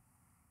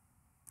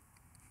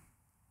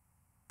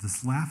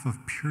laugh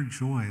of pure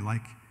joy,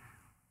 like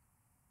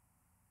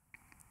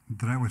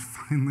that I would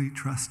finally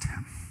trust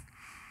him.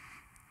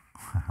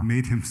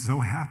 Made him so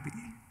happy.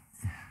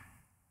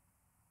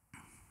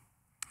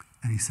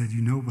 And he said,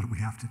 you know what we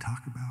have to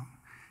talk about.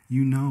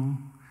 You know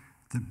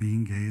that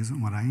being gay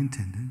isn't what I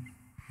intended,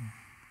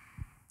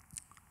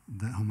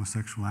 that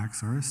homosexual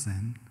acts are a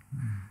sin,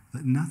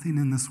 that nothing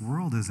in this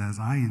world is as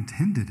I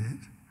intended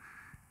it.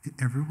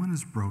 Everyone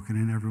is broken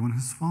and everyone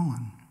has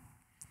fallen.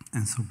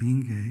 And so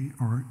being gay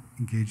or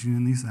engaging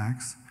in these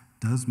acts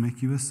does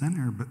make you a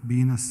sinner, but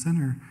being a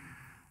sinner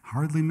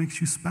hardly makes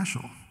you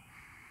special.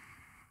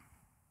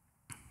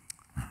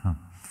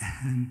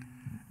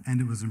 And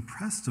it was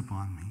impressed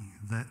upon me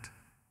that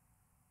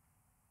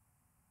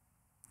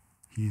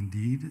he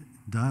indeed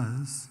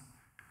does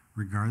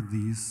regard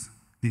these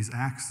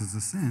acts as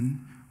a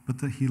sin, but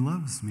that he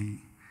loves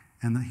me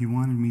and that he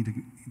wanted me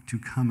to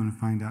come and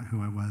find out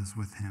who I was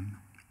with him.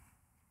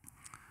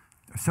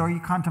 So are you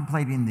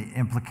contemplating the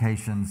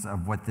implications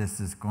of what this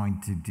is going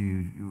to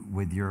do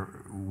with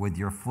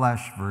your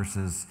flesh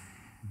versus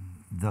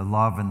the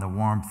love and the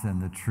warmth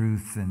and the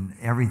truth and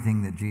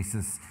everything that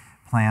Jesus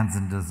plans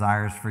and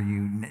desires for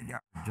you,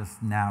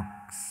 just now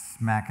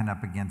smacking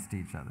up against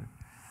each other?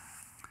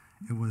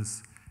 It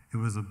was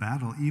a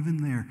battle,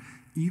 even there,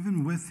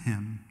 even with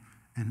him,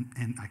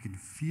 and I could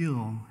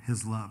feel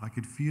his love. I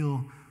could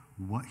feel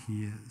what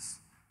he is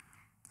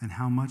and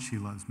how much he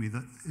loves me.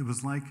 That it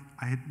was like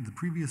the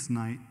previous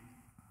night,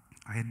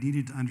 I had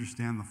needed to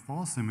understand the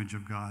false image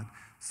of God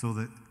so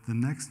that the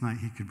next night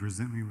he could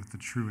present me with the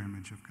true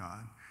image of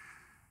God.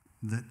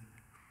 That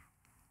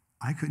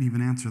I couldn't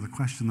even answer the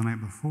question the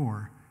night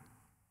before,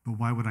 but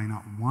why would I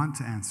not want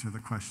to answer the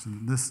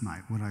question this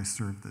night? Would I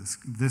serve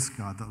this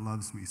God that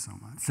loves me so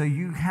much? So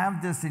you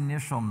have this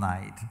initial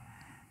night.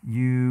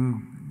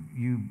 You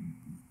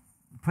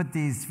put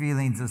these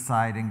feelings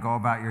aside and go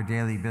about your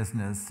daily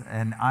business.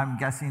 And I'm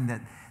guessing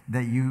that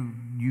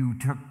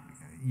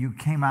you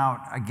came out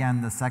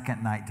again the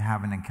second night to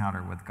have an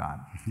encounter with God.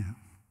 Yeah.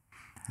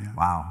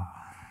 Wow.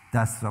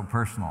 That's so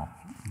personal.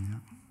 Yeah.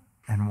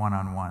 And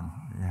one-on-one.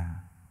 Yeah.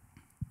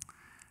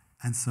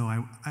 And so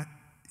I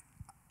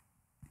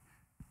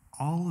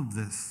all of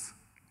this,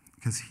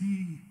 because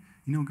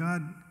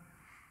God,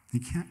 he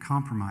can't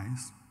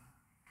compromise,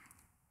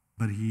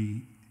 but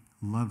he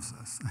loves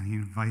us and he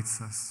invites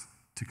us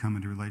to come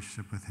into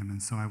relationship with him.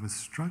 And so I was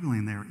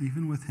struggling there,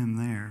 even with him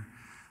there.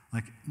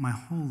 Like my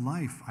whole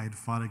life I had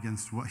fought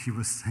against what he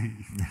was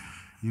saying.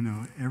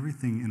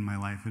 Everything in my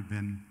life had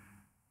been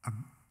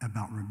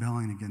about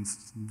rebelling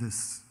against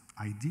this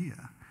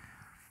idea.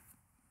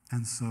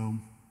 And so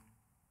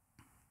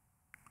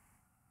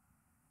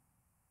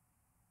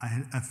I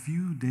had a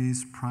few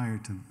days prior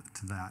to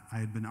that, I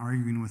had been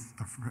arguing with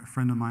a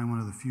friend of mine, one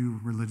of the few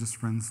religious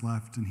friends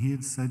left, and he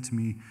had said to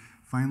me,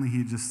 finally he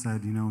had just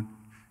said, you know,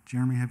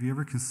 Jeremy, have you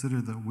ever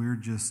considered that we're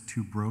just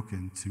too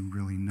broken to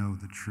really know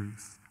the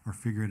truth or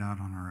figure it out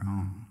on our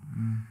own?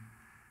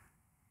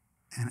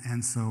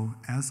 And so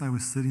as I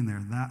was sitting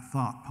there, that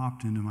thought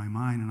popped into my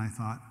mind, and I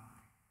thought,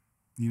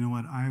 you know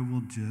what, I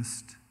will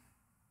just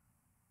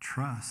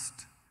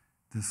trust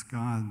this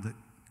God that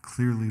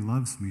clearly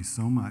loves me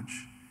so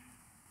much.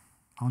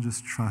 I'll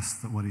just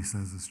trust that what he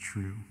says is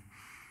true,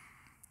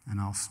 and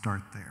I'll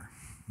start there.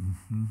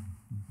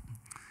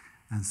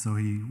 And so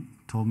he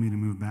told me to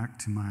move back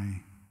to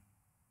my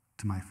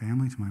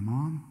family, to my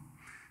mom,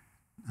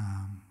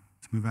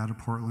 to move out of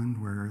Portland,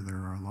 where there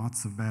are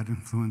lots of bad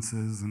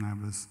influences, and I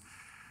was...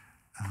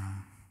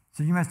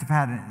 So you must have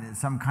had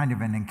some kind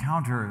of an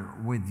encounter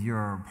with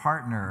your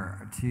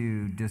partner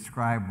to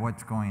describe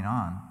what's going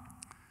on.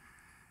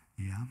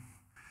 Yeah.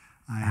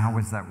 How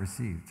was that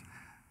received?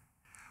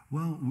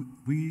 Well,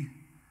 we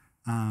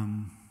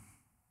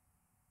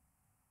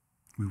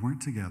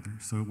weren't together,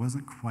 so it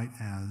wasn't quite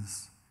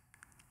as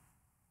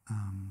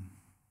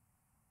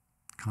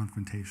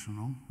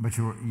confrontational. But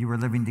you were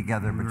living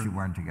together, but you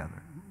weren't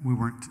together. We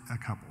weren't a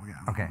couple,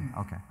 yeah.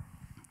 Okay.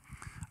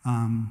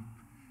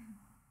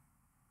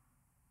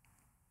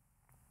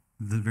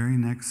 The very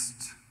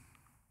next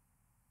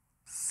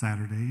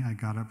Saturday, I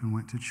got up and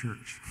went to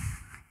church.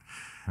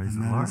 Praise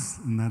the Lord.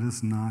 And that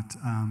is not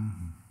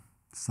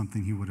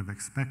something he would have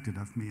expected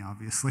of me,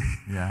 obviously.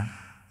 Yeah.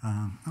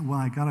 Well,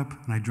 I got up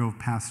and I drove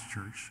past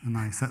church, and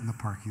I sat in the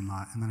parking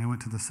lot, and then I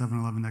went to the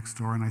 7-Eleven next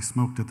door, and I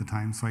smoked at the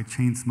time, so I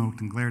chain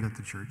smoked and glared at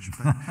the church.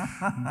 But,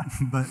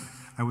 but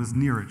I was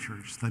near a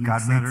church the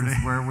next Saturday. God meets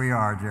us where we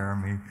are,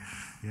 Jeremy.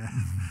 Yeah.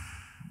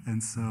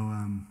 And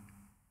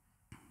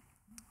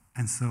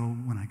so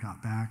when I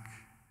got back,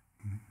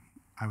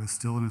 I was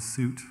still in a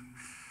suit,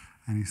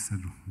 and he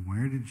said,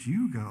 "Where did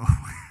you go?"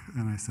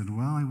 And I said,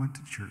 "Well, I went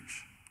to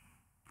church."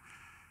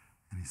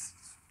 And he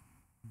says,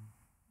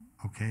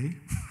 "Okay."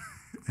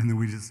 And then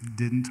we just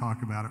didn't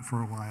talk about it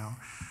for a while.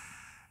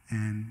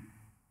 And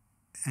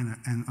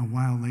a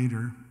while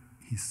later,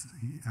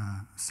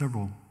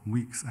 several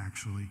weeks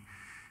actually,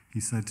 he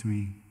said to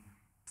me,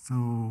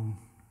 "So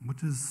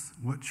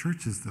what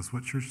church is this?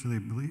 What church do they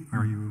believe?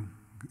 Are you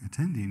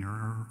attending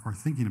or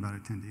thinking about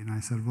attending?" And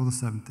I said, "Well, the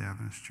Seventh-day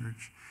Adventist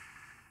Church."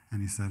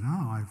 And he said,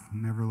 "Oh, I've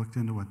never looked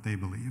into what they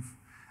believe."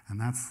 And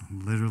that's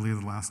literally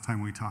the last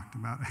time we talked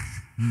about it.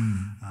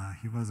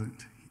 He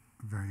wasn't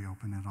very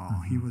open at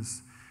all. He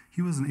was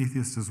an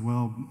atheist as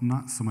well,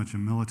 not so much a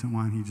militant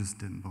one. He just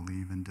didn't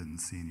believe and didn't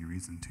see any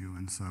reason to.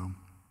 And so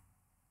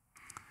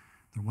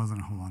there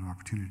wasn't a whole lot of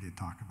opportunity to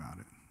talk about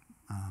it.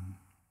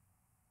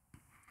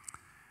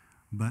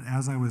 But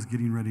as I was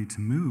getting ready to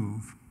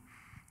move,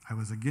 I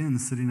was again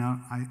sitting out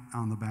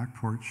on the back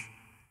porch,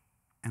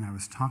 and I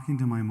was talking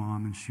to my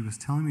mom, and she was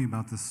telling me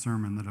about this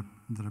sermon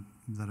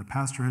that a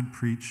pastor had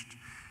preached,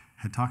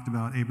 had talked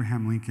about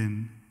Abraham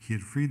Lincoln. He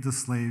had freed the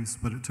slaves,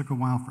 but it took a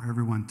while for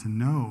everyone to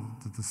know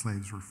that the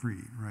slaves were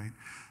free, right?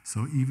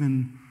 So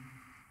even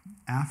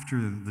after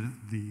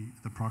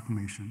the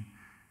proclamation,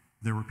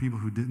 there were people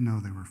who didn't know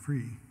they were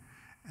free.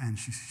 And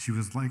she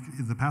was like,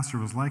 the pastor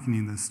was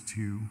likening this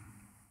to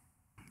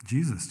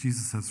Jesus.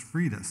 Jesus has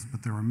freed us,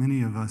 but there were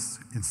many of us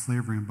in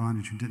slavery and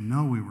bondage who didn't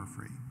know we were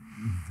free.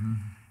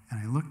 And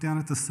I looked down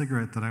at the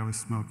cigarette that I was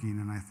smoking,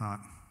 and I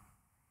thought,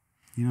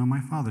 you know, my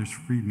Father's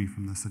freed me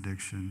from this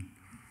addiction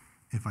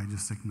if I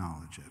just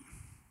acknowledge it.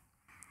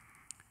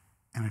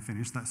 And I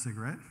finished that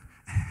cigarette,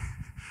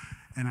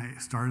 and I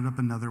started up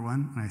another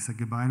one, and I said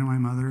goodbye to my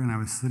mother, and I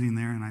was sitting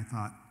there, and I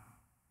thought,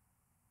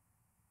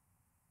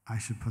 I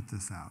should put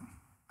this out.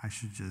 I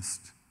should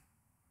just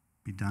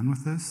be done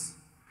with this.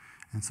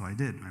 And so I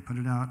did. I put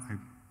it out.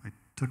 I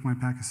took my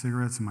pack of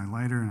cigarettes and my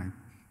lighter, and I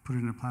put it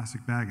in a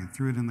plastic bag and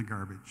threw it in the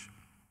garbage.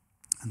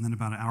 And then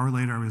about an hour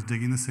later, I was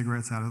digging the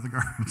cigarettes out of the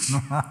garbage.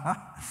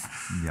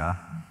 Yeah.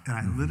 And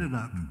I lit it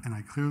up, and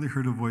I clearly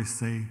heard a voice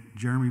say,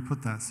 "Jeremy,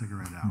 put that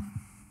cigarette out."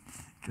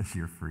 Because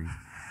you're free.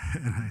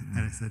 And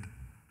I said,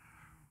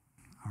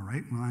 all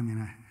right, well, I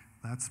mean,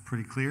 that's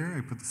pretty clear.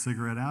 I put the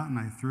cigarette out, and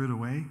I threw it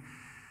away.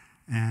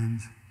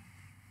 And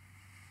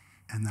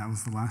that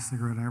was the last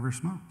cigarette I ever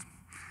smoked.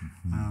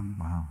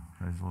 Wow,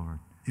 praise the Lord.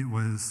 It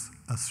was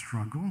a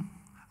struggle.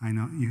 I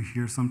know you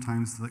hear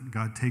sometimes that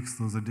God takes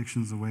those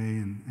addictions away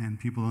and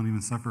people don't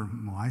even suffer.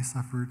 Well, I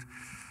suffered.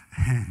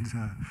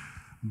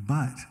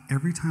 But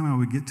every time I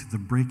would get to the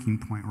breaking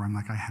point where I'm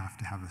like, I have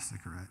to have a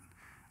cigarette,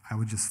 I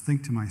would just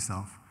think to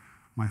myself,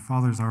 my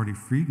Father's already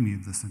freed me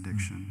of this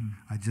addiction.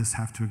 I just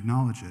have to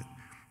acknowledge it.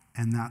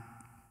 And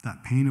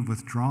that pain of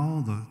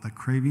withdrawal, the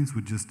cravings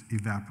would just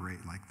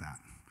evaporate like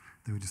that.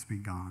 They would just be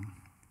gone.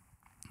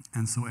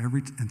 And so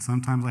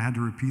sometimes I had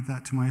to repeat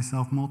that to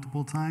myself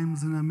multiple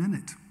times in a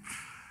minute.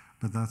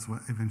 But that's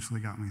what eventually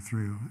got me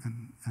through.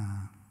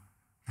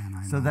 And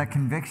I So know. that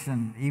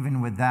conviction,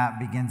 even with that,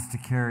 begins to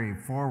carry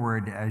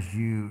forward as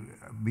you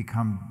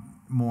become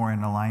more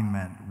in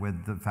alignment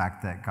with the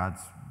fact that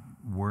God's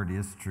word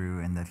is true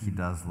and that he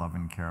does love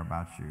and care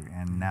about you.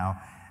 And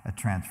now a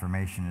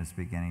transformation is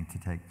beginning to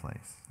take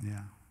place.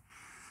 Yeah.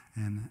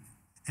 And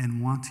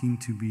wanting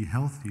to be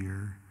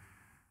healthier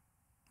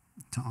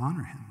to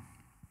honor him.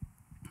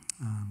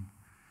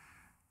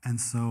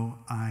 And so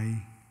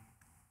I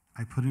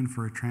put in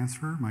for a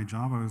transfer. My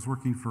job, I was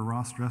working for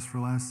Ross Dress for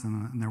Less,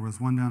 and there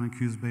was one down in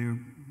Coos Bay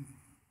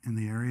in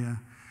the area.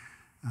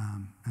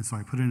 And so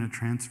I put in a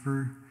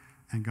transfer,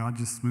 and God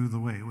just smoothed the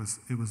way.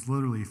 It was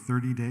literally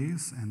 30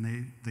 days, and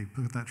they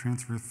put that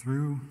transfer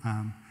through.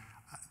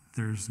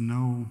 There's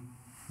no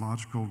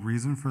logical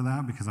reason for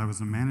that because I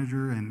was a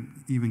manager,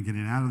 and even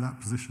getting out of that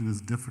position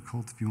is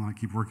difficult if you want to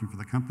keep working for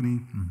the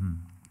company. Mm-hmm.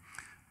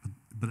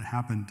 But it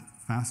happened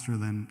faster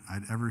than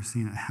I'd ever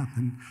seen it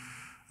happen.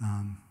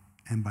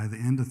 And by the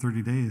end of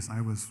 30 days,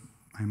 I'd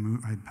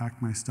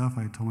packed my stuff.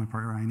 I told my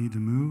partner I need to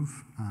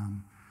move.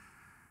 I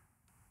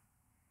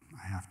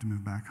have to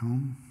move back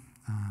home.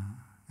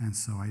 And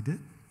so I did.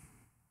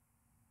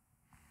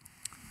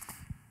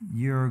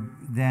 You're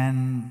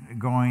then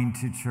going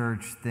to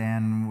church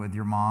then with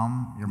your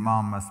mom. Your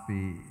mom must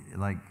be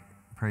like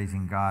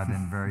praising God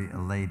and very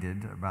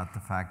elated about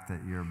the fact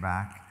that you're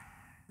back.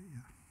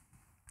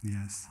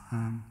 Yes.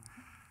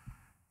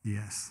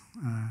 Yes.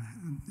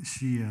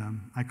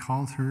 I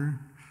called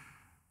her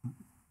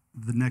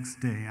the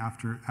next day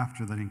after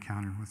that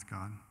encounter with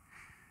God.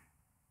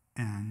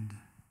 And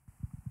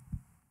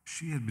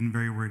she had been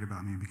very worried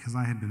about me because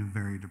I had been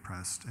very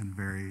depressed and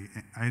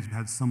I had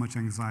had so much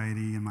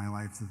anxiety in my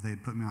life that they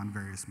had put me on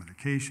various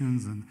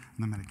medications, and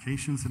the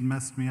medications had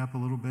messed me up a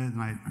little bit,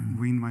 and I had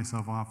weaned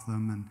myself off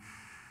them. And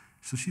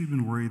so she'd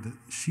been worried that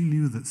she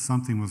knew that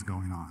something was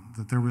going on,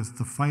 that there was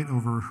the fight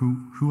over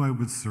who I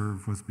would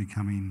serve was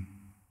becoming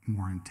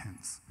more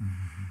intense.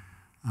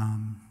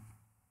 Mm-hmm.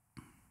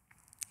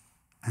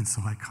 And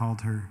so I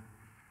called her,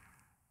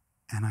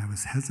 and I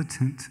was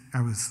hesitant.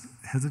 I was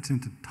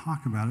hesitant to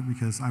talk about it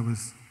because I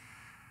was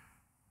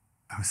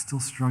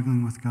still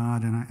struggling with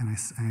God, and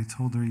I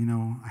told her,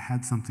 I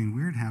had something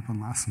weird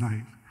happen last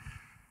night,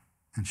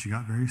 and she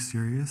got very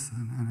serious,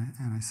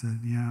 and I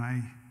said,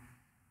 yeah,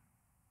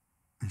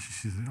 and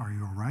she said, are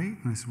you all right?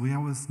 And I said, well, yeah,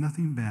 it was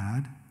nothing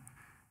bad.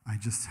 I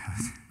just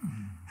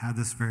had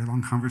this very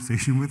long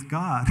conversation with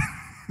God.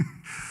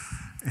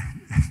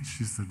 and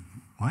she said,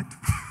 what?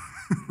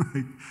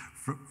 Like,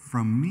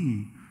 from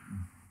me,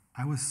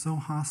 I was so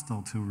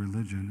hostile to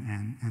religion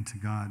and to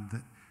God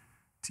that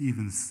to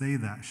even say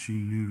that, she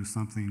knew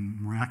something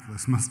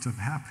miraculous must have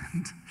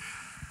happened.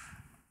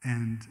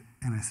 And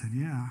I said,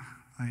 yeah,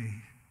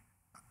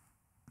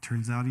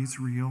 turns out he's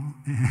real,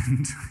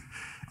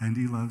 and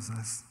he loves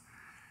us.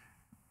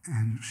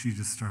 And she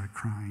just started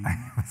crying.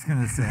 I was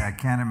going to say, I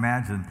can't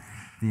imagine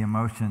the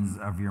emotions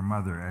of your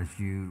mother as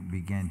you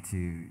begin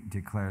to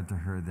declare to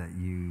her that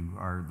you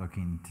are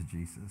looking to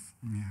Jesus.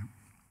 Yeah.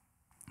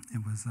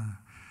 It was,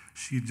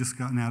 she had just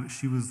gotten out.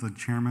 She was the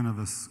chairman of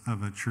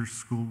a church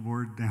school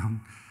board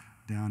down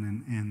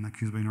in the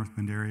Coos Bay North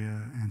Bend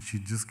area, and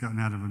she'd just gotten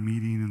out of a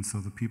meeting, and so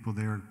the people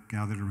there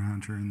gathered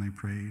around her and they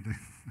prayed.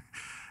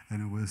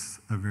 And it was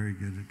a very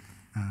good...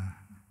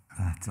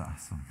 That's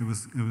awesome. It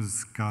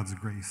was God's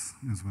grace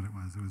is what it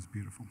was. It was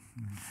beautiful.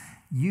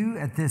 You,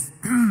 at this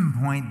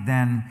point,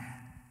 then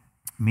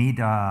meet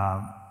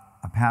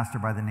a pastor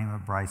by the name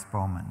of Bryce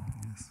Bowman.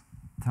 Yes.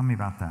 Tell me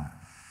about that.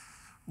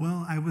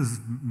 Well, I was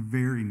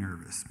very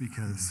nervous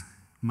because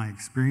my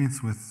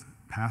experience with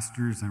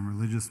pastors and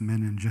religious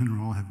men in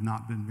general have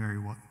not been very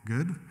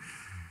good.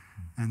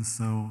 And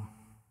so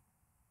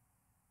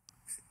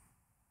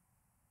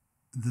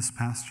this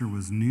pastor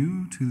was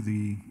new to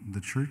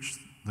the church,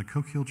 the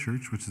Coquille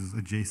Church, which is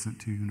adjacent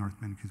to North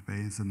Bend, Coos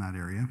Bay. It's in that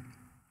area.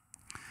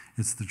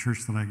 It's the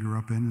church that I grew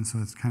up in, and so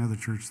it's kind of the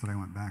church that I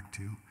went back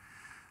to.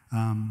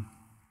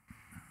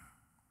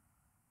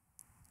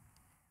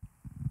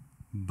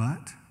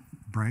 But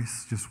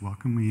Bryce just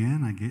welcomed me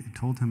in. I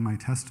told him my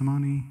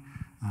testimony.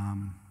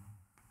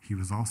 He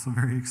was also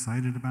very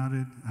excited about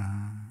it.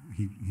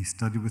 He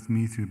studied with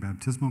me through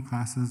baptismal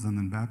classes and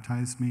then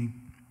baptized me.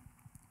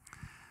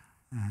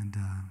 And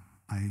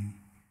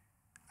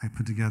I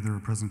put together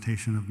a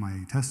presentation of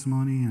my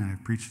testimony, and I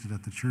preached it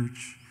at the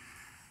church.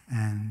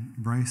 And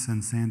Bryce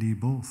and Sandy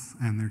both,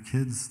 and their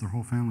kids, their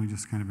whole family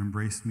just kind of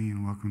embraced me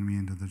and welcomed me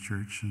into the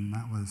church. And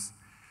that was,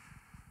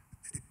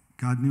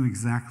 God knew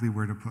exactly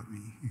where to put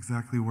me,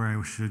 exactly where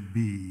I should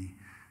be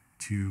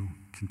to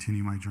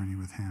continue my journey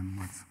with him,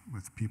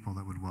 with people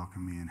that would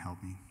welcome me and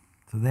help me.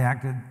 So they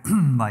acted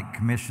like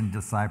commissioned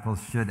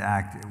disciples should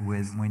act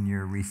when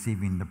you're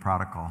receiving the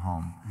prodigal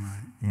home,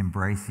 Right.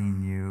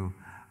 embracing you,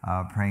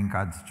 praying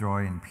God's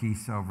joy and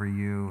peace over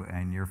you,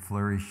 and you're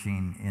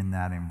flourishing in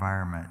that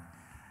environment.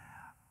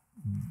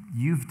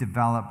 You've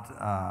developed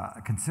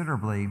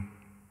considerably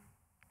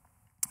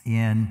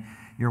in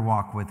your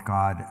walk with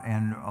God,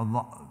 and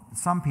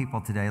some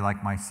people today,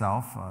 like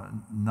myself,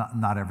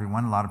 not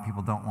everyone, a lot of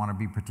people don't want to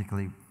be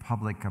particularly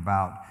public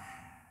about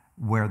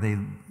where they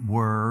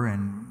were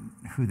and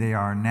who they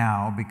are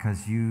now,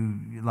 because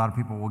a lot of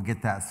people will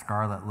get that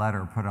scarlet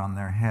letter put on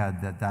their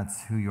head that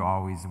that's who you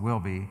always will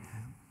be.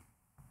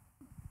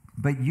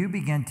 But you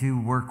begin to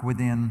work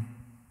within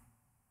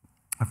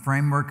a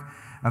framework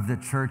of the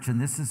church,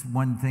 and this is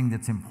one thing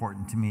that's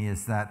important to me,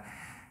 is that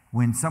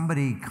when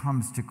somebody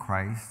comes to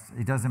Christ,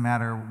 it doesn't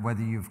matter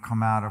whether you've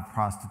come out of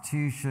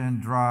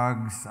prostitution,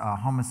 drugs,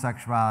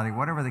 homosexuality,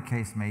 whatever the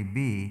case may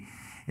be,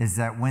 is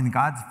that when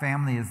God's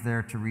family is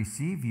there to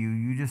receive you,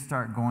 you just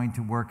start going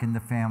to work in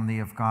the family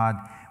of God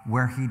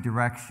where He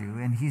directs you.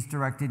 And He's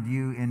directed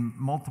you in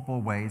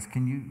multiple ways.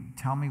 Can you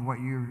tell me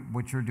what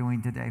you're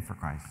doing today for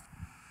Christ?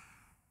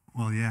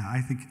 Well, yeah,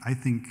 I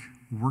think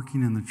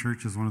working in the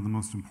church is one of the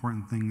most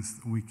important things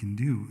that we can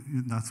do.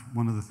 That's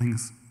one of the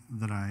things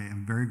that I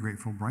am very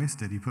grateful Bryce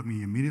did. He put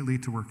me immediately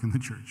to work in the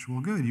church.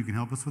 Well, good, you can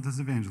help us with this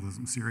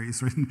evangelism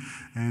series, right?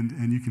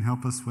 and you can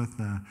help us with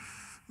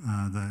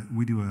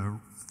we do a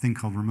thing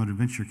called Remote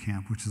Adventure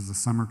Camp, which is a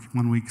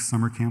 1-week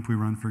summer camp we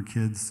run for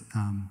kids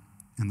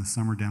in the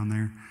summer down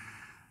there.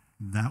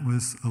 That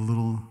was a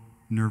little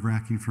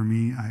nerve-wracking for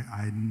me.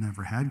 I'd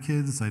never had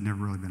kids. I'd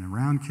never really been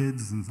around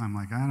kids, and I'm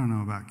like, I don't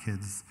know about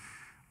kids.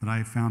 But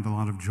I found a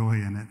lot of joy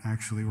in it,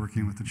 actually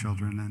working with the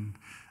children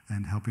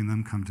and helping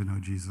them come to know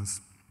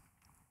Jesus.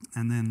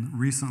 And then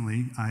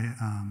recently,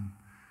 I've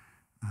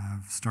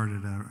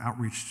started an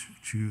outreach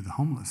to the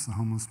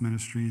homeless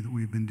ministry that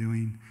we've been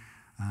doing.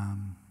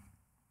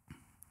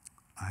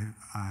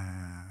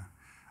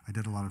 I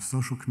did a lot of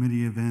social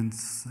committee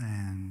events,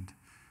 and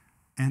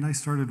I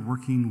started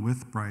working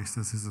with Bryce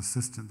as his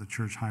assistant. The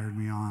church hired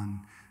me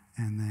on,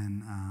 and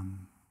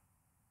then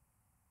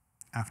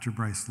after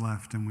Bryce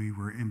left and we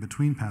were in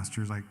between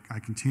pastors, I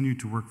continued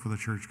to work for the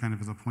church kind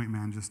of as a point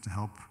man, just to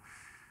help,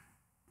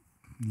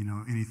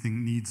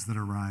 anything needs that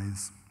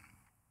arise.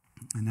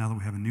 And now that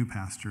we have a new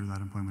pastor,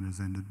 that employment has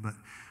ended, but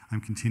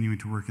I'm continuing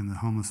to work in the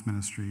homeless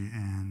ministry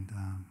and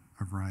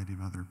a variety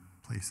of other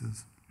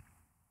places.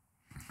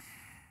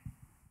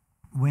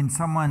 When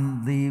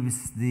someone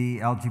leaves the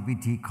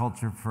LGBT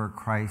culture for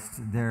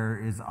Christ,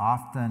 there is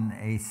often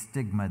a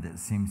stigma that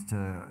seems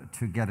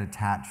to get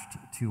attached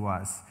to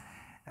us.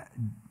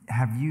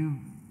 Have you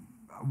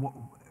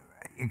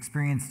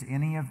experienced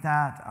any of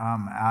that?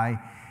 I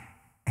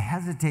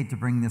hesitate to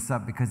bring this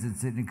up because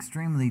it's an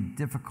extremely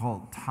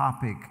difficult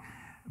topic,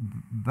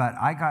 but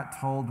I got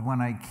told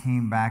when I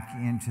came back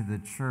into the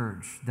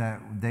church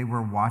that they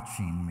were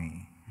watching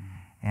me.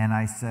 And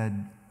I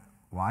said,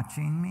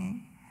 watching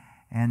me?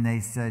 And they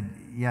said,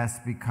 yes,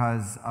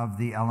 because of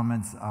the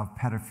elements of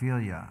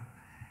pedophilia.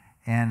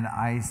 And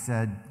I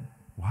said,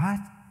 what?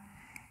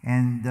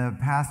 And the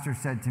pastor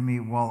said to me,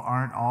 well,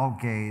 aren't all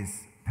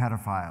gays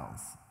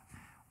pedophiles?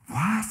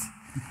 What?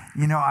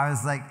 I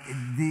was like,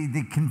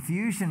 the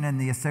confusion and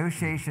the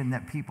association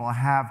that people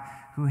have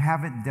who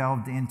haven't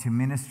delved into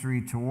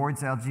ministry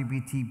towards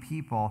LGBT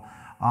people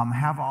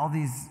have all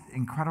these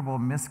incredible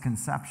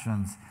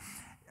misconceptions.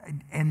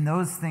 And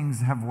those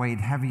things have weighed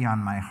heavy on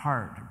my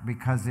heart,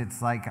 because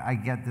it's like I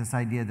get this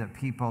idea that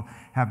people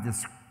have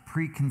this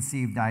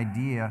preconceived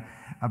idea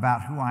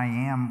about who I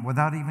am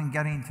without even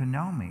getting to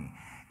know me.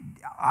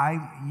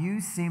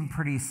 You seem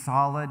pretty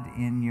solid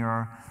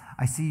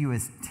I see you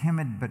as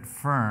timid but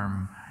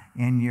firm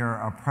in your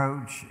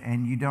approach,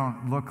 and you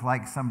don't look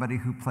like somebody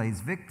who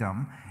plays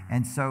victim.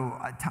 And so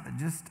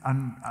just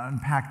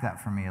unpack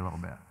that for me a little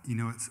bit.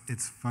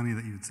 It's funny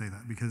that you would say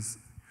that, because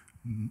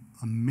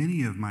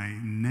many of my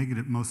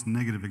most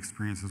negative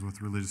experiences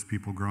with religious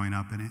people growing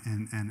up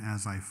and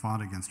as I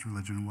fought against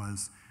religion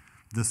was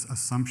this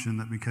assumption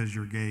that because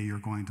you're gay, you're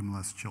going to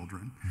molest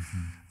children.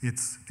 Mm-hmm.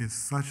 It's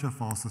such a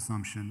false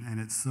assumption, and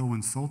it's so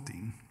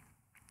insulting.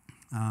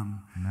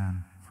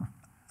 Man.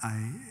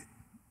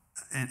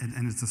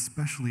 And it's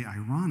especially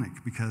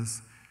ironic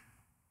because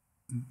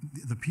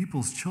the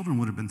people's children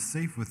would have been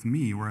safe with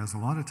me, whereas a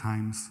lot of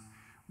times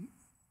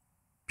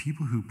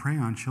people who prey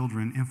on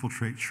children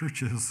infiltrate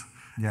churches,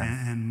 yes.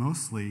 and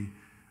mostly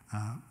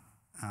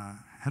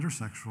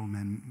heterosexual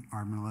men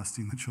are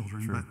molesting the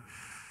children. Sure.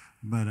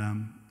 But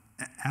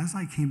as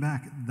I came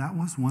back, that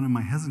was one of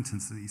my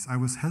hesitancies. I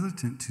was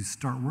hesitant to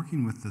start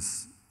working with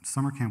this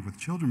summer camp with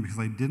children because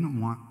I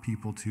didn't want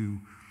people to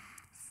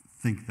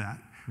think that,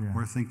 yeah.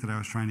 or think that I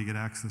was trying to get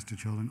access to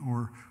children,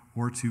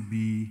 or to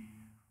be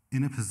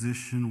in a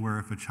position where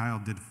if a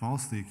child did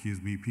falsely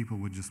accuse me, people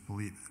would just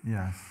believe it.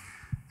 Yes.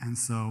 And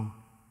so,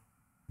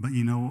 but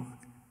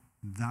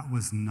that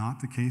was not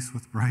the case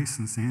with Bryce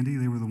and Sandy.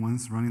 They were the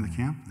ones running the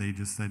camp. They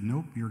just said,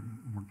 nope, you're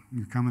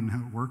coming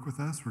to work with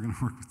us. We're going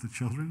to work with the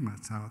children.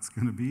 That's how it's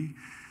going to be.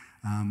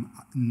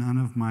 None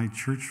of my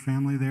church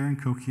family there in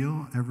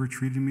Coquille ever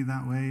treated me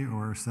that way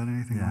or said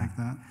anything yeah. like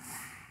that.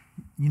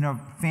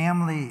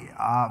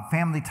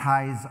 Family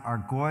ties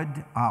are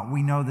good.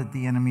 We know that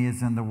the enemy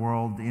is in the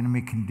world. The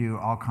enemy can do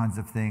all kinds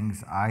of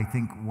things. I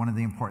think one of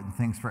the important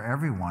things for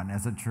everyone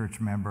as a church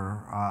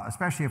member,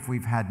 especially if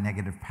we've had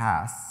negative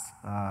pasts,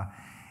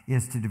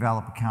 is to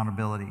develop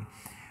accountability.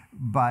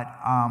 But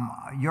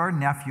your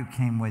nephew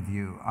came with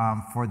you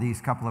for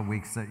these couple of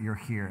weeks that you're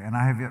here, and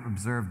I have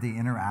observed the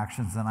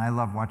interactions, and I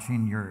love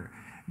watching your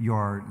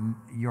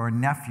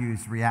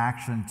nephew's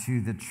reaction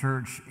to the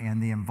church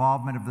and the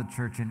involvement of the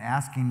church and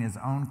asking his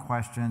own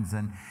questions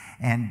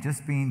and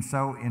just being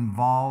so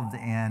involved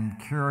and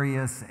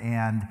curious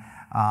and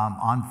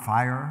on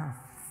fire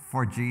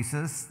for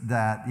Jesus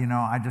that,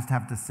 I just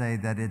have to say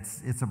that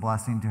it's a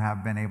blessing to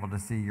have been able to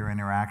see your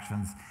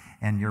interactions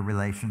and your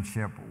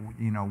relationship,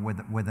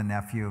 with a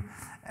nephew,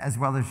 as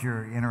well as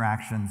your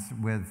interactions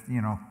with,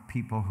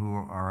 people who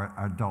are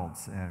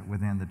adults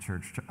within the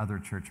church, other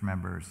church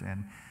members,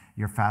 and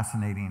your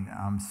fascinating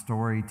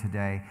story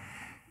today.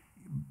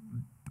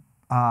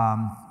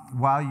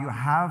 While you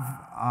have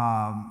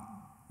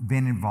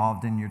been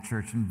involved in your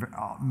church in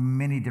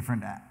many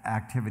different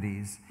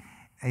activities,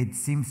 it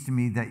seems to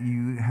me that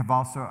you have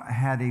also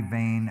had a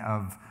vein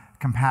of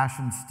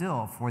compassion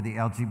still for the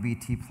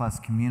LGBT plus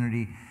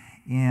community.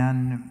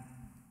 And,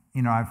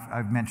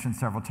 I've mentioned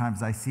several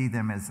times, I see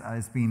them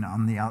as being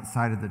on the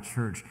outside of the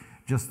church,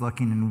 just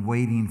looking and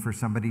waiting for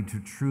somebody to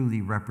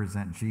truly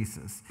represent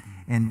Jesus.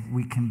 And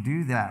we can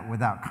do that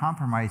without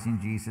compromising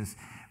Jesus,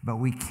 but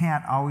we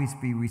can't always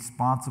be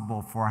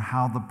responsible for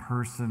how the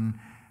person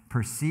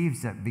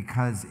perceives it,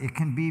 because it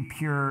can be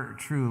pure,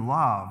 true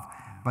love,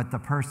 but the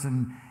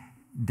person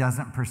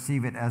doesn't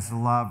perceive it as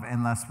love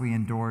unless we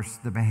endorse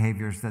the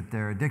behaviors that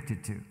they're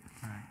addicted to.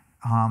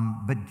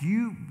 But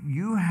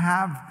you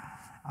have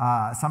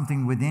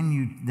something within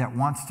you that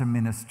wants to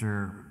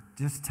minister.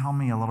 Just tell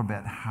me a little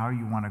bit how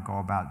you want to go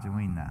about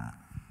doing that.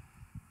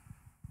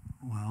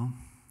 Well,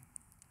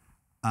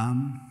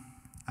 I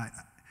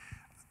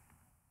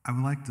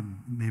would like to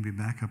maybe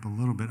back up a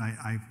little bit.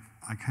 I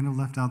kind of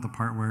left out the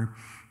part where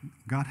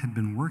God had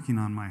been working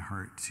on my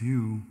heart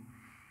to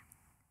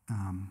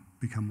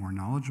become more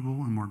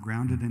knowledgeable and more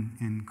grounded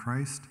in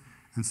Christ.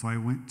 And so I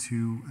went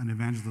to an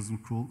evangelism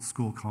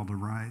school called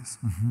Arise,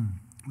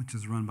 which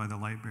is run by the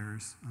Light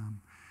Bearers.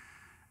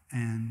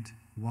 And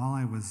while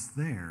I was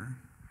there,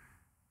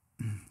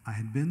 I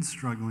had been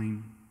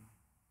struggling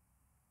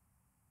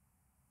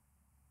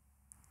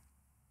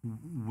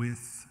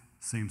with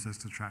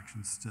same-sex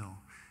attraction still.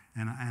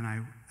 And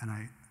I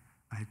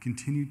had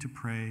continued to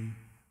pray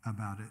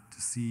about it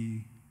to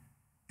see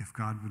if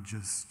God would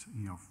just,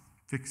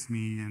 fix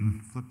me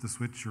and flip the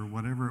switch or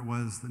whatever it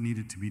was that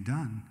needed to be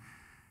done.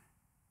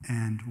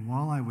 And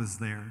while I was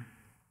there,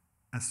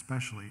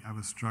 especially, I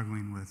was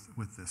struggling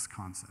with this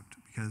concept,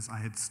 because I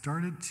had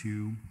started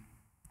to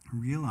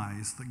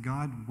realize that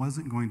God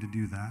wasn't going to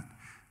do that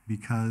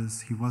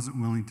because he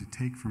wasn't willing to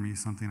take from me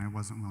something I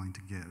wasn't willing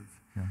to give.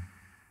 Yeah.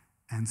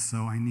 And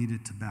so I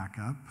needed to back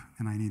up,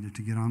 and I needed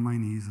to get on my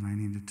knees, and I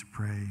needed to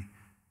pray,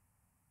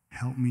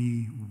 help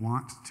me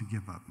want to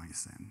give up my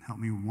sin. Help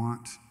me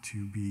want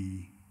to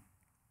be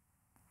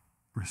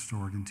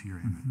restored into your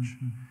image.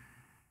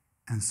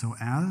 And so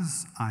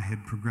as I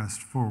had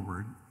progressed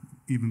forward,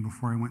 even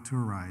before I went to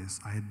Arise,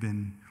 I had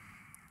been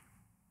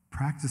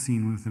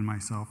practicing within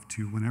myself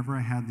to, whenever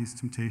I had these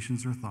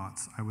temptations or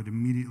thoughts, I would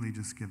immediately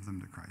just give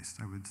them to Christ.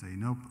 I would say,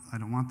 nope, I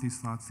don't want these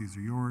thoughts, these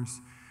are yours.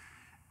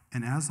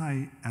 And as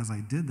I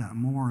did that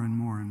more and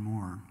more and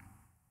more,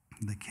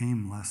 they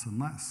came less and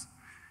less.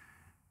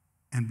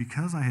 And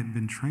because I had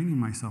been training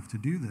myself to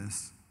do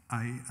this,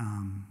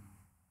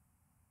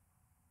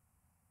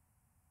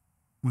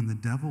 when the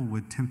devil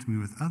would tempt me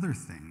with other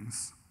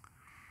things,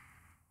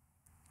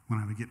 when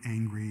I would get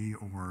angry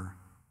or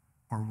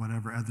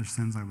whatever other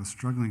sins I was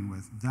struggling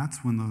with,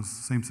 that's when those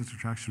same-sex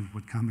attractions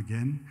would come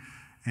again,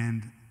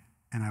 and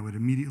I would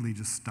immediately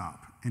just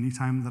stop.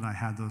 Anytime that I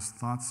had those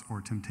thoughts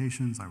or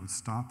temptations, I would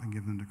stop and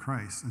give them to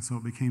Christ. And so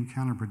it became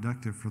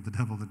counterproductive for the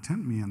devil to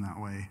tempt me in that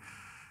way,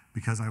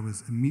 because I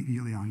was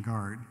immediately on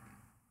guard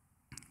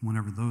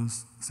whenever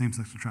those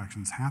same-sex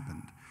attractions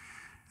happened.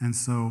 And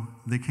so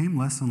they came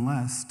less and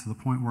less, to the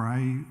point where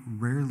I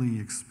rarely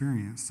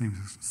experienced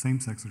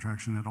same-sex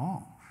attraction at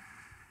all.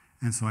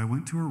 And so I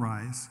went to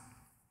Arise,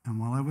 and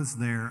while I was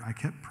there, I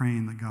kept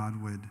praying that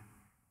God would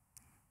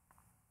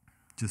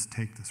just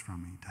take this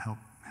from me, to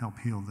help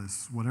heal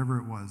this, whatever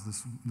it was,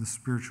 this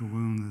spiritual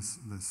wound,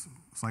 this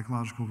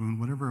psychological wound,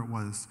 whatever it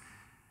was.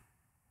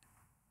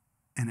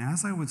 And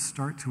as I would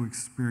start to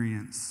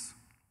experience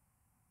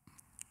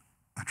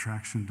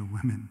attraction to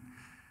women,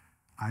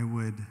 I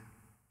would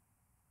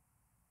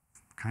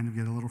kind of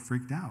get a little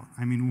freaked out.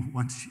 I mean,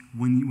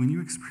 when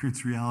you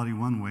experience reality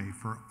one way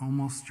for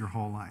almost your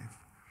whole life,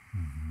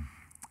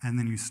 and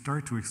then you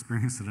start to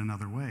experience it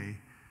another way,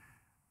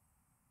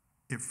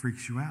 it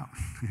freaks you out,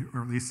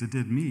 or at least it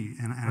did me.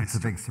 And it's a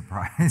big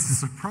surprise. It's a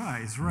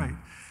surprise, right?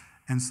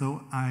 And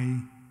so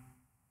I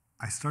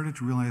started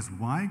to realize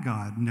why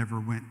God never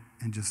went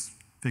and just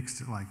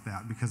fixed it like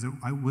that, because it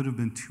would have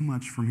been too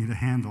much for me to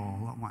handle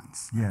all at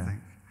once, I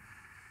think.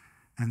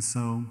 And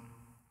so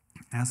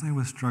as I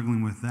was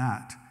struggling with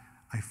that,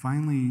 I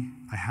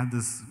had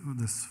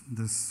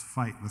this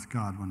fight with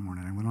God one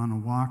morning. I went on a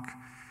walk.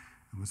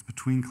 It was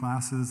between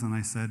classes, and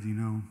I said,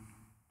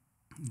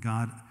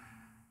 God,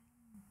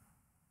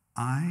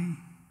 I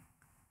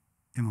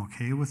am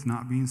okay with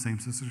not being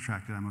same-sex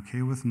attracted. I'm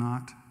okay with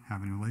not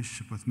having a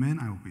relationship with men.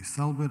 I will be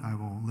celibate. I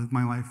will live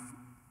my life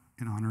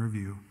in honor of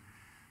you.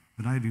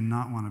 But I do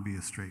not want to be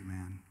a straight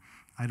man.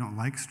 I don't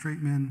like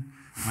straight men.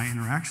 My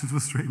interactions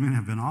with straight men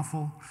have been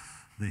awful.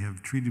 They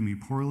have treated me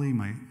poorly.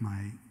 My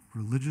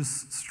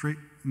religious straight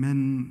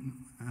men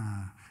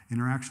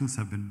interactions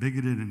have been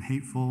bigoted and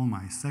hateful.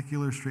 My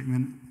secular straight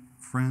men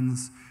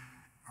friends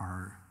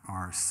are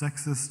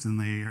sexist, and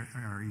they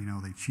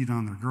cheat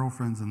on their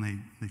girlfriends, and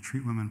they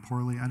treat women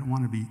poorly. I don't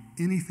want to be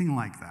anything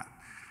like that.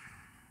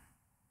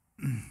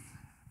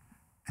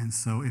 And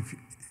so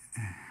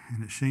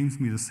and it shames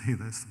me to say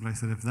this, but I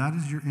said, if that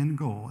is your end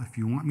goal, if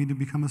you want me to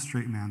become a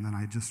straight man, then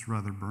I'd just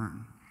rather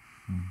burn.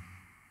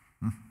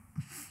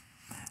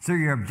 So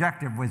your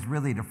objective was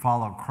really to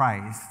follow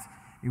Christ.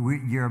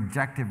 Your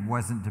objective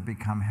wasn't to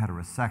become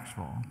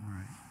heterosexual.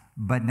 Right.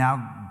 But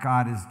now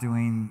God is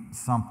doing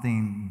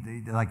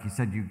something, like you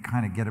said, you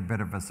kind of get a bit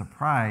of a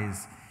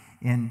surprise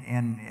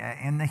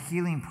in the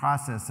healing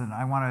process. And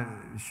I want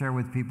to share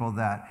with people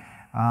that,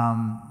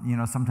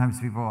 sometimes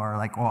people are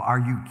like, well, are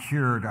you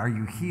cured? Are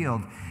you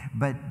healed?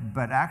 But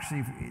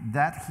actually,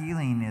 that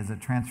healing is a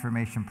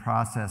transformation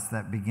process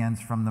that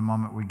begins from the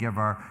moment we give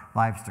our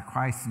lives to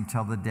Christ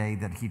until the day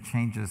that He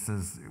changes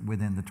us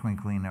within the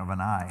twinkling of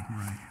an eye.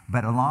 Right.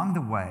 But along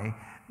the way,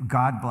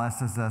 God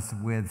blesses us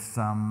with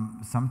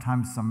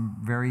sometimes some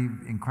very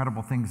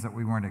incredible things that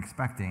we weren't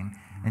expecting.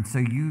 And so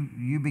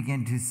you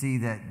begin to see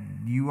that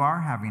you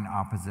are having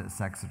opposite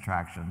sex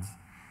attractions.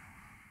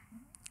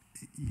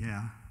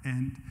 Yeah,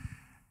 and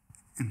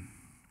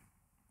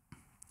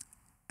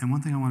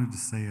one thing I wanted to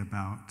say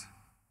about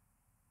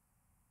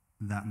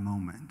that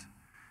moment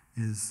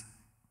is,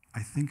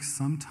 I think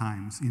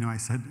sometimes, I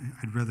said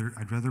I'd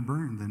rather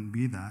burn than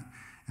be that.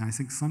 And I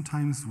think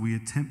sometimes we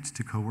attempt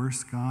to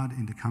coerce God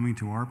into coming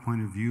to our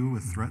point of view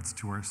with threats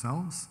to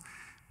ourselves,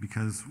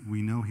 because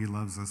we know He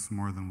loves us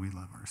more than we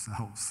love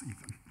ourselves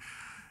even.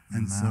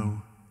 And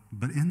so,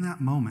 but in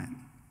that moment,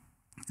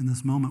 in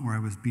this moment where I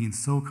was being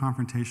so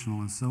confrontational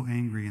and so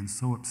angry and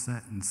so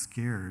upset and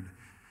scared,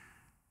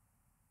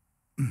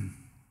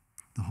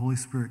 the Holy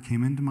Spirit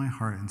came into my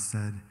heart and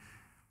said,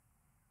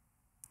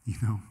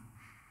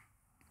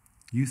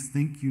 you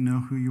think you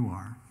know who you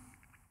are.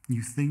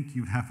 You think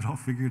you have it all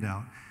figured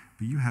out,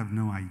 but you have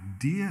no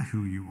idea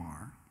who you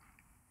are.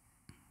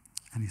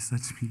 And He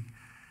said to me,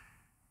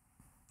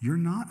 you're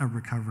not a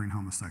recovering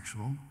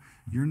homosexual.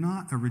 You're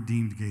not a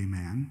redeemed gay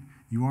man.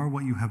 You are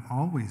what you have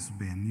always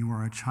been. You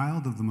are a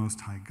child of the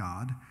Most High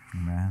God.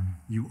 Amen.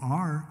 You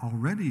are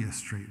already a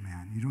straight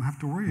man. You don't have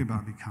to worry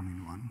about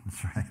becoming one.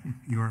 That's right.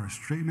 You are a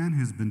straight man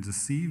who's been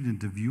deceived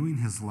into viewing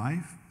his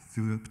life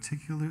through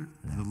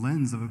the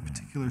lens of a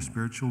particular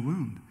spiritual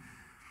wound.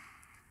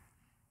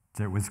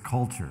 So it was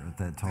culture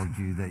that told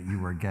you that you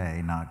were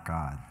gay, not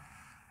God.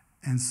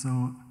 And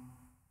so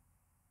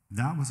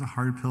that was a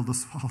hard pill to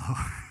swallow.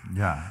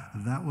 Yeah.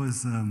 That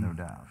was no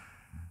doubt.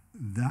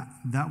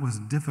 That was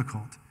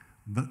difficult.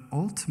 But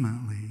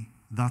ultimately,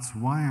 that's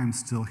why I'm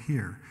still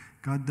here.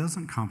 God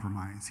doesn't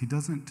compromise. He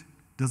doesn't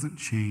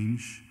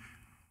change.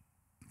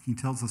 He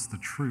tells us the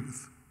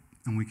truth,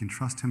 and we can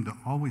trust Him to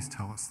always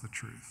tell us the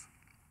truth.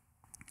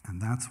 And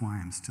that's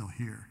why I'm still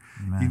here.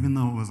 Amen. Even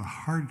though it was a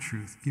hard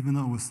truth, even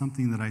though it was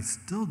something that I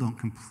still don't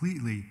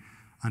completely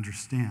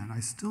understand. I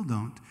still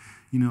don't,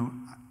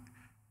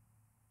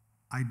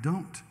 I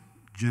don't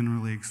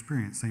generally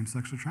experience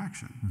same-sex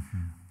attraction. Mm-hmm.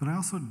 But I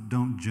also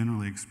don't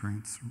generally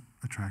experience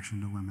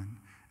attraction to women.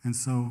 And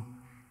so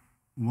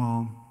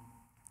while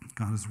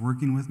God is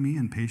working with me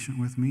and patient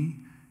with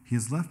me, He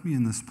has left me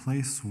in this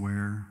place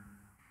where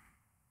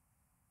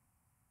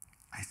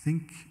I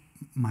think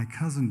my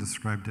cousin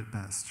described it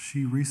best.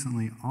 She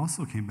recently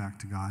also came back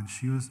to God.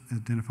 She was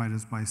identified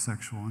as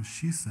bisexual, and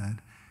she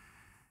said,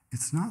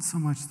 it's not so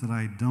much that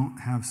I don't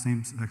have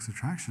same-sex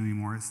attraction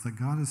anymore, it's that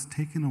God has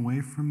taken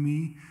away from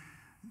me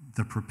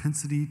the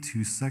propensity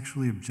to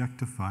sexually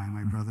objectify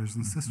my brothers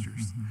and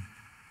sisters.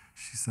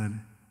 She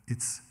said,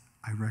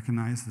 I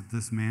recognize that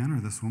this man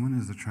or this woman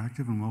is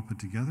attractive and well put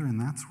together, and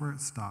that's where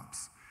it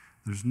stops.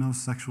 There's no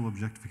sexual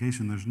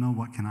objectification. There's no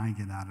what can I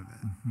get out of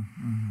it.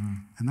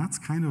 And that's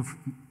kind of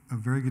a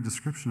very good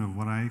description of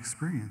what I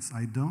experience.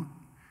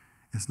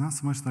 It's not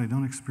so much that I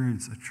don't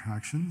experience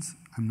attractions.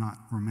 I'm not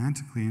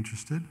romantically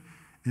interested.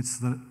 It's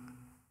that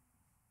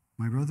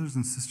my brothers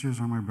and sisters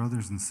are my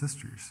brothers and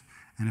sisters.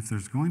 And if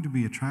there's going to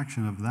be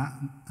attraction of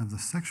the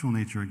sexual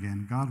nature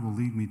again, God will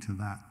lead me to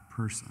that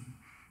person.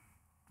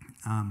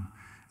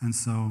 And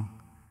so,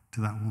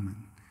 to that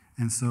woman.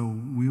 And so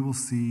we will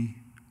see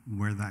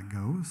where that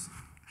goes.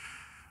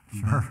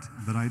 Sure.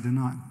 But I do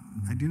not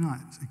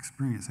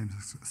experience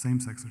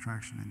same-sex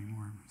attraction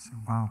anymore. So.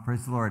 Wow,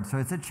 praise the Lord. So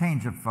it's a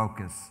change of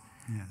focus.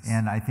 Yes.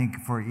 And I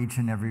think for each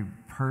and every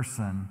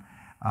person,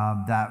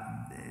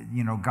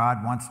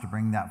 God wants to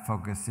bring that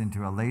focus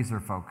into a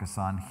laser focus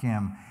on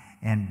Him,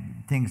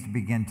 and things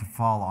begin to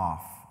fall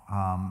off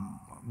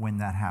when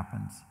that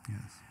happens.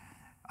 Yes.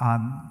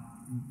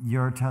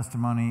 Your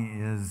testimony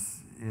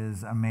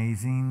is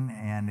amazing,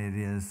 and it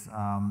is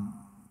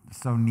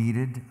so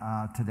needed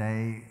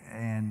today,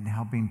 and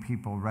helping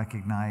people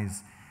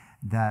recognize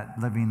that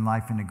living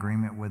life in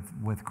agreement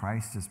with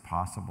Christ is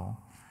possible.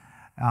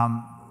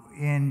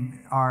 In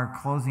our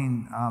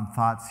closing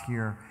thoughts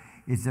here,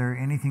 is there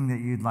anything that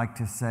you'd like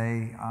to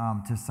say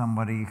to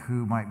somebody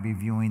who might be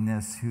viewing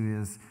this,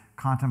 who is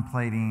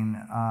contemplating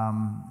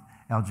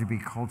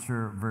LGBT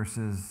culture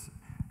versus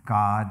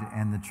God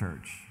and the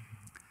church?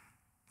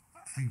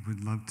 I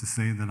would love to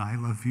say that I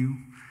love you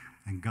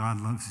and God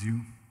loves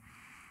you,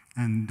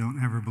 and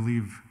don't ever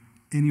believe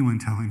anyone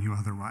telling you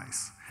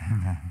otherwise.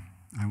 Amen.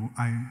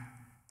 I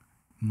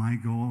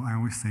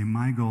always say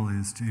my goal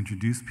is to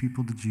introduce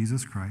people to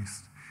Jesus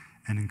Christ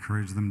and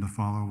encourage them to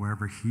follow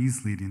wherever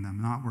He's leading them,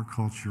 not where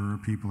culture or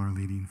people are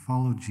leading.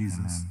 Follow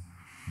Jesus.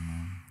 Amen.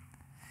 Amen.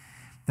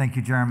 Thank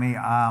you, Jeremy.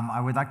 I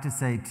would like to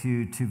say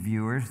to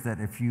viewers that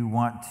if you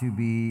want to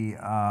be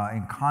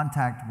in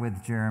contact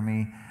with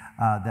Jeremy,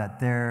 that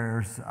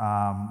there's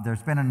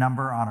been a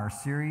number on our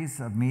series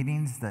of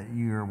meetings that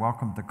you're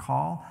welcome to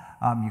call.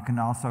 You can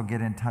also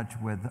get in touch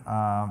with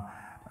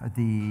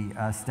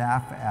the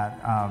staff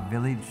at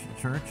Village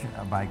Church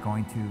by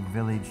going to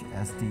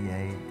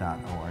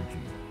villagesda.org.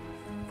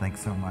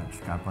 Thanks so much.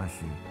 God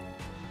bless you.